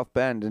to South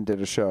Bend and did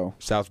a show.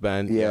 South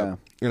Bend? Yeah.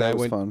 And that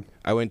was fun.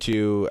 I went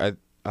to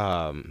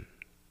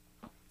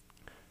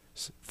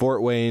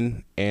Fort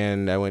Wayne,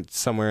 and I went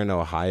somewhere in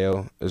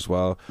Ohio as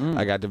well.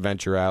 I got to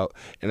venture out,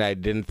 and I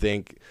didn't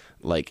think,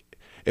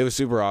 it was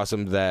super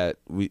awesome that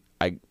we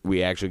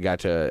actually got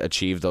to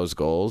achieve those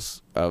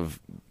goals of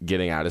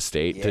getting out of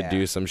state to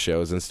do some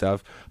shows and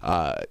stuff.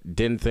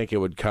 Didn't think it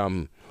would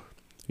come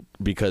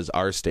because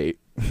our state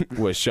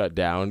was shut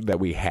down, that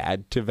we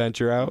had to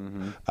venture out.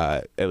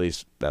 At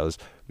least that was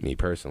me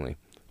personally.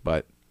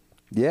 But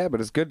yeah,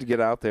 but it's good to get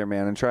out there,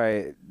 man, and try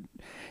it.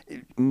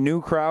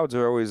 New crowds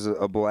are always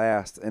a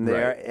blast, and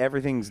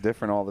everything's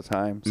different all the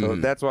time. So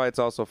that's why it's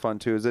also fun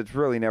too. Is it's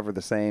really never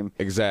the same.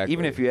 Exactly.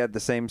 Even if you had the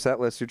same set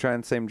list, you're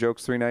trying the same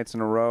jokes 3 nights in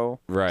a row,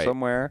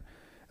 somewhere.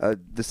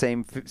 The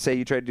same. Say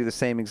you try to do the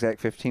same exact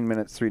 15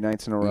 minutes 3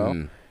 nights in a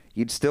row,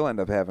 you'd still end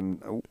up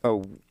having a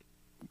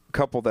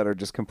couple that are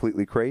just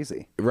completely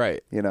crazy.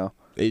 Right.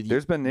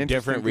 There's been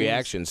different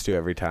reactions to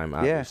every time,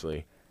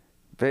 obviously.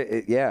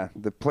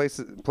 The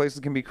places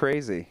can be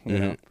crazy, you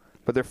know,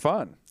 but they're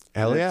fun.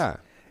 Hell yeah.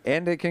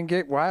 And it can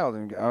get wild.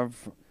 And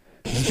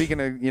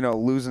speaking of,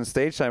 losing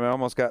stage time, I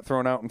almost got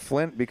thrown out in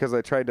Flint because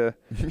I tried to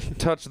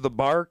touch the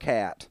bar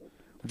cat.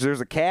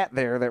 There's a cat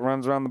there that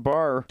runs around the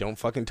bar. Don't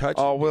fucking touch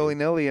all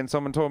willy-nilly, and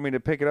someone told me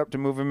to pick it up to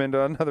move him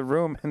into another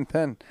room, and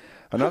then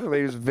another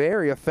lady was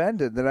very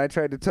offended that I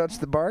tried to touch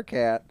the bar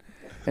cat,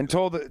 and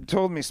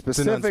told me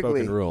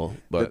specifically rule,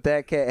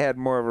 that cat had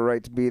more of a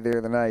right to be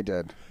there than I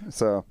did.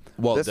 So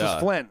this is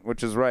Flint,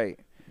 which is right.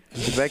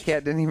 Because that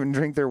cat didn't even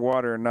drink their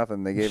water or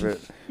nothing. They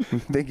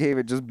gave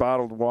it just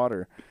bottled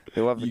water.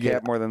 They love the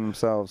cat more than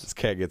themselves. This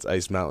cat gets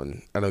Ice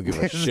Mountain. I don't give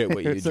a shit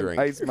what you drink. An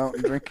Ice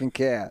Mountain drinking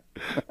cat.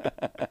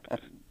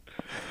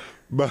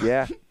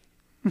 Yeah.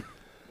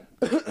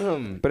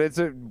 But it's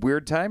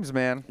weird times,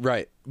 man.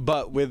 Right.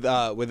 But with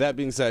that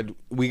being said,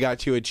 we got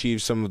to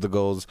achieve some of the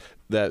goals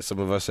that some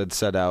of us had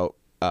set out,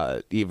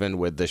 even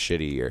with the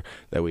shitty year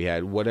that we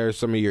had. What are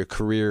some of your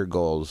career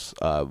goals,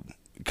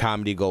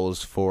 comedy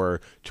goals for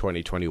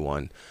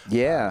 2021?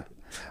 Yeah.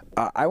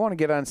 I want to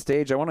get on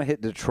stage. I want to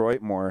hit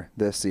Detroit more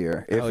this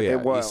year. If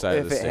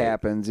it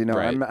happens, you know,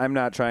 right. I'm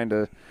not trying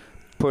to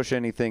push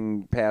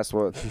anything past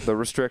what the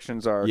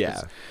restrictions are.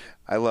 Yeah.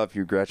 I love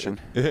you, Gretchen.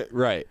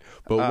 Right.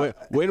 But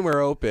when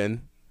we're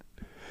open,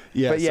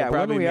 so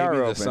when we are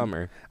open, this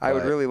summer, I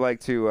would really like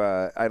to.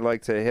 I'd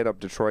like to hit up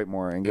Detroit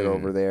more and get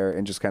over there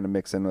and just kind of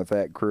mix in with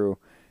that crew,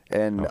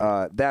 and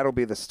that'll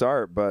be the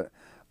start. But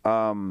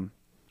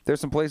there's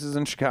some places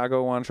in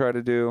Chicago I want to try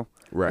to do.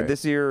 Right. And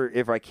this year,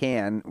 if I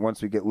can,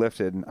 once we get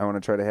lifted, I want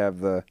to try to have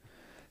the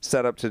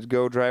setup to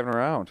go driving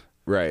around.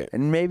 Right.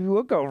 And maybe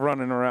we'll go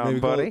running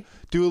around, buddy.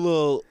 Do a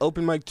little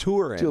open mic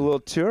touring. Do a little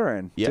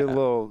touring. Yeah. Do a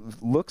little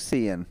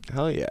look-seeing.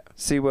 Hell yeah.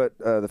 See what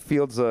the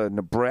fields of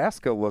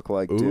Nebraska look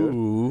like, dude.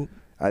 Ooh.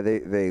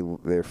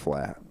 They're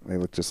flat. They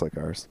look just like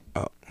ours.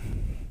 Oh.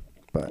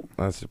 But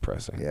that's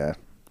depressing. Yeah.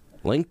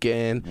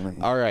 Lincoln.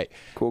 All right.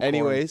 Cool.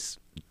 Anyways,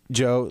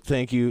 Joe,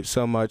 thank you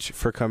so much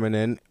for coming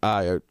in.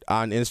 On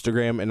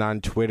Instagram and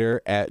on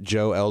Twitter at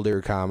Joe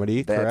Elder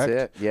Comedy. That's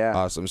correct? it. Yeah.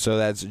 Awesome. So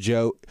that's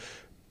Joe.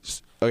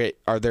 Okay,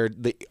 are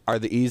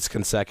the E's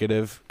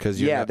consecutive?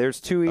 There's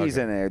two E's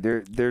in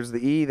there. There's the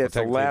E that's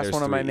the last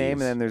one of my name,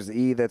 E's. and then there's the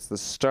E that's the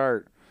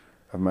start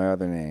of my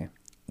other name,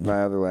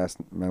 my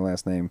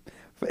last name.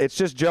 It's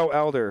just Joe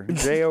Elder.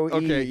 Joe.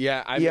 Okay,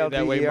 yeah, I made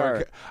that way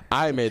more.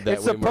 I made that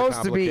it's way more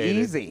supposed to be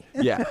easy.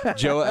 Yeah,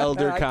 Joe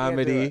Elder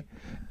Comedy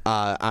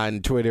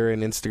on Twitter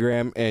and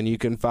Instagram, and you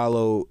can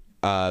follow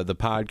the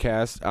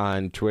podcast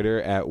on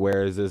Twitter at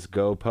Where Is This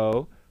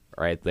GoPo.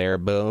 Right there,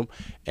 boom.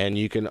 And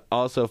you can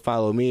also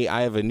follow me.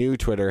 I have a new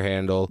Twitter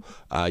handle.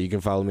 You can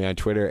follow me on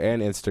Twitter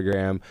and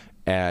Instagram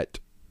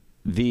at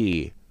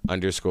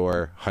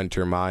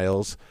 _Hunter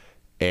Miles.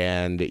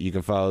 And you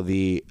can follow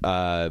the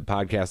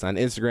podcast on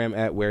Instagram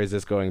at Where Is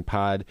This Going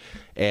Pod.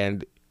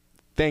 And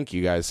thank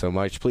you guys so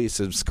much. Please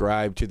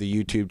subscribe to the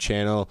YouTube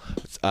channel.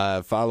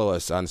 Follow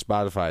us on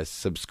Spotify.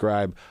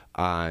 Subscribe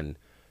on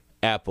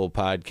Apple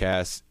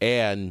Podcasts.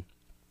 And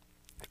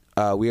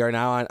we are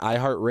now on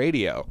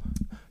iHeartRadio.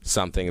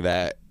 Something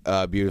that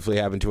beautifully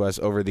happened to us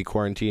over the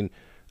quarantine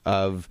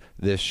of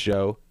this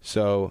show.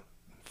 So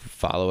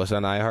follow us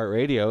on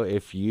iHeartRadio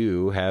if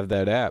you have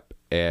that app.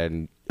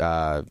 And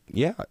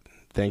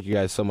thank you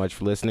guys so much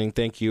for listening.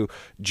 Thank you,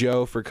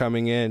 Joe, for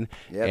coming in.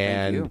 Yeah,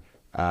 and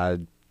thank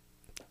you.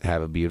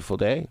 Have a beautiful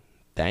day.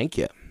 Thank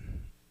you.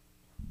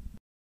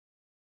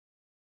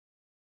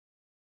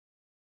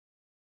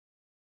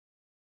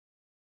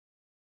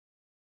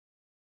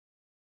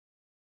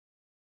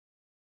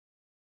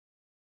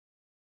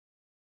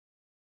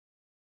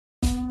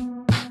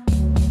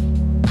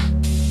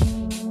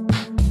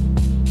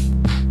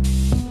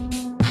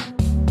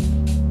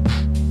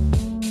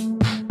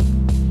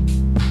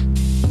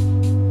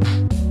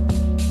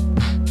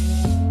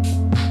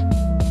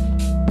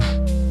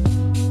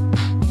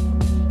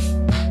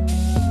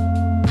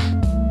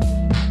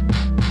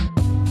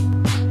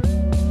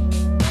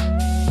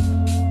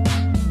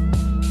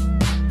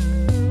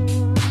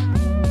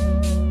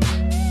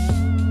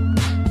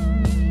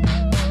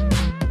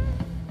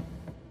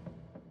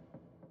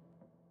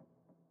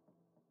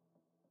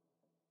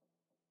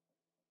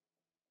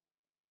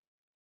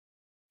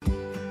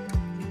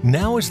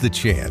 Now is the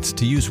chance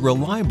to use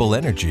reliable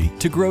energy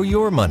to grow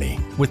your money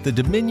with the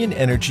Dominion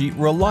Energy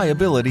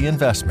Reliability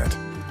Investment.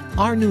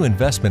 Our new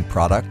investment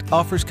product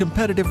offers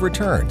competitive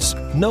returns,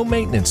 no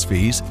maintenance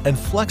fees, and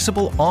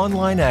flexible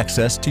online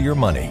access to your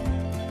money.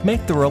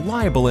 Make the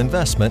reliable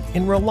investment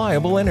in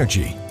reliable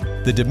energy.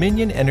 The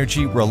Dominion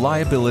Energy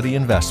Reliability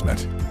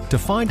Investment. To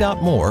find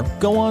out more,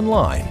 go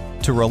online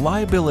to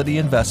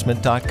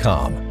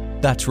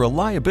reliabilityinvestment.com. That's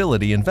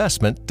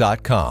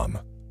reliabilityinvestment.com.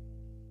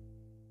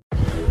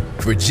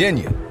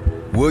 Virginia,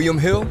 William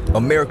Hill,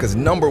 America's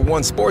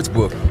 #1 sports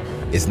book,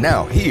 is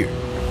now here.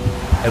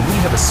 And we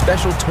have a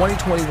special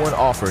 2021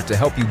 offer to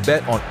help you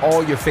bet on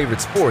all your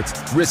favorite sports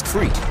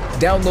risk-free.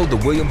 Download the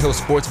William Hill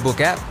Sportsbook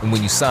app, and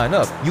when you sign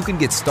up, you can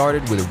get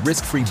started with a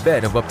risk-free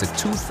bet of up to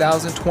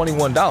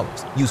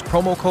 $2,021. Use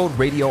promo code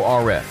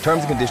RADIORF.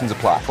 Terms and conditions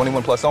apply.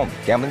 21 plus only.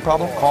 Gambling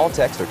problem? Call,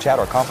 text, or chat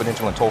our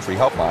confidential and toll-free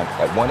helpline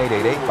at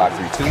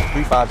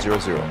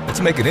 1-888-532-3500. Let's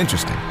make it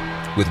interesting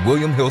with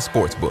William Hill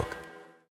Sportsbook.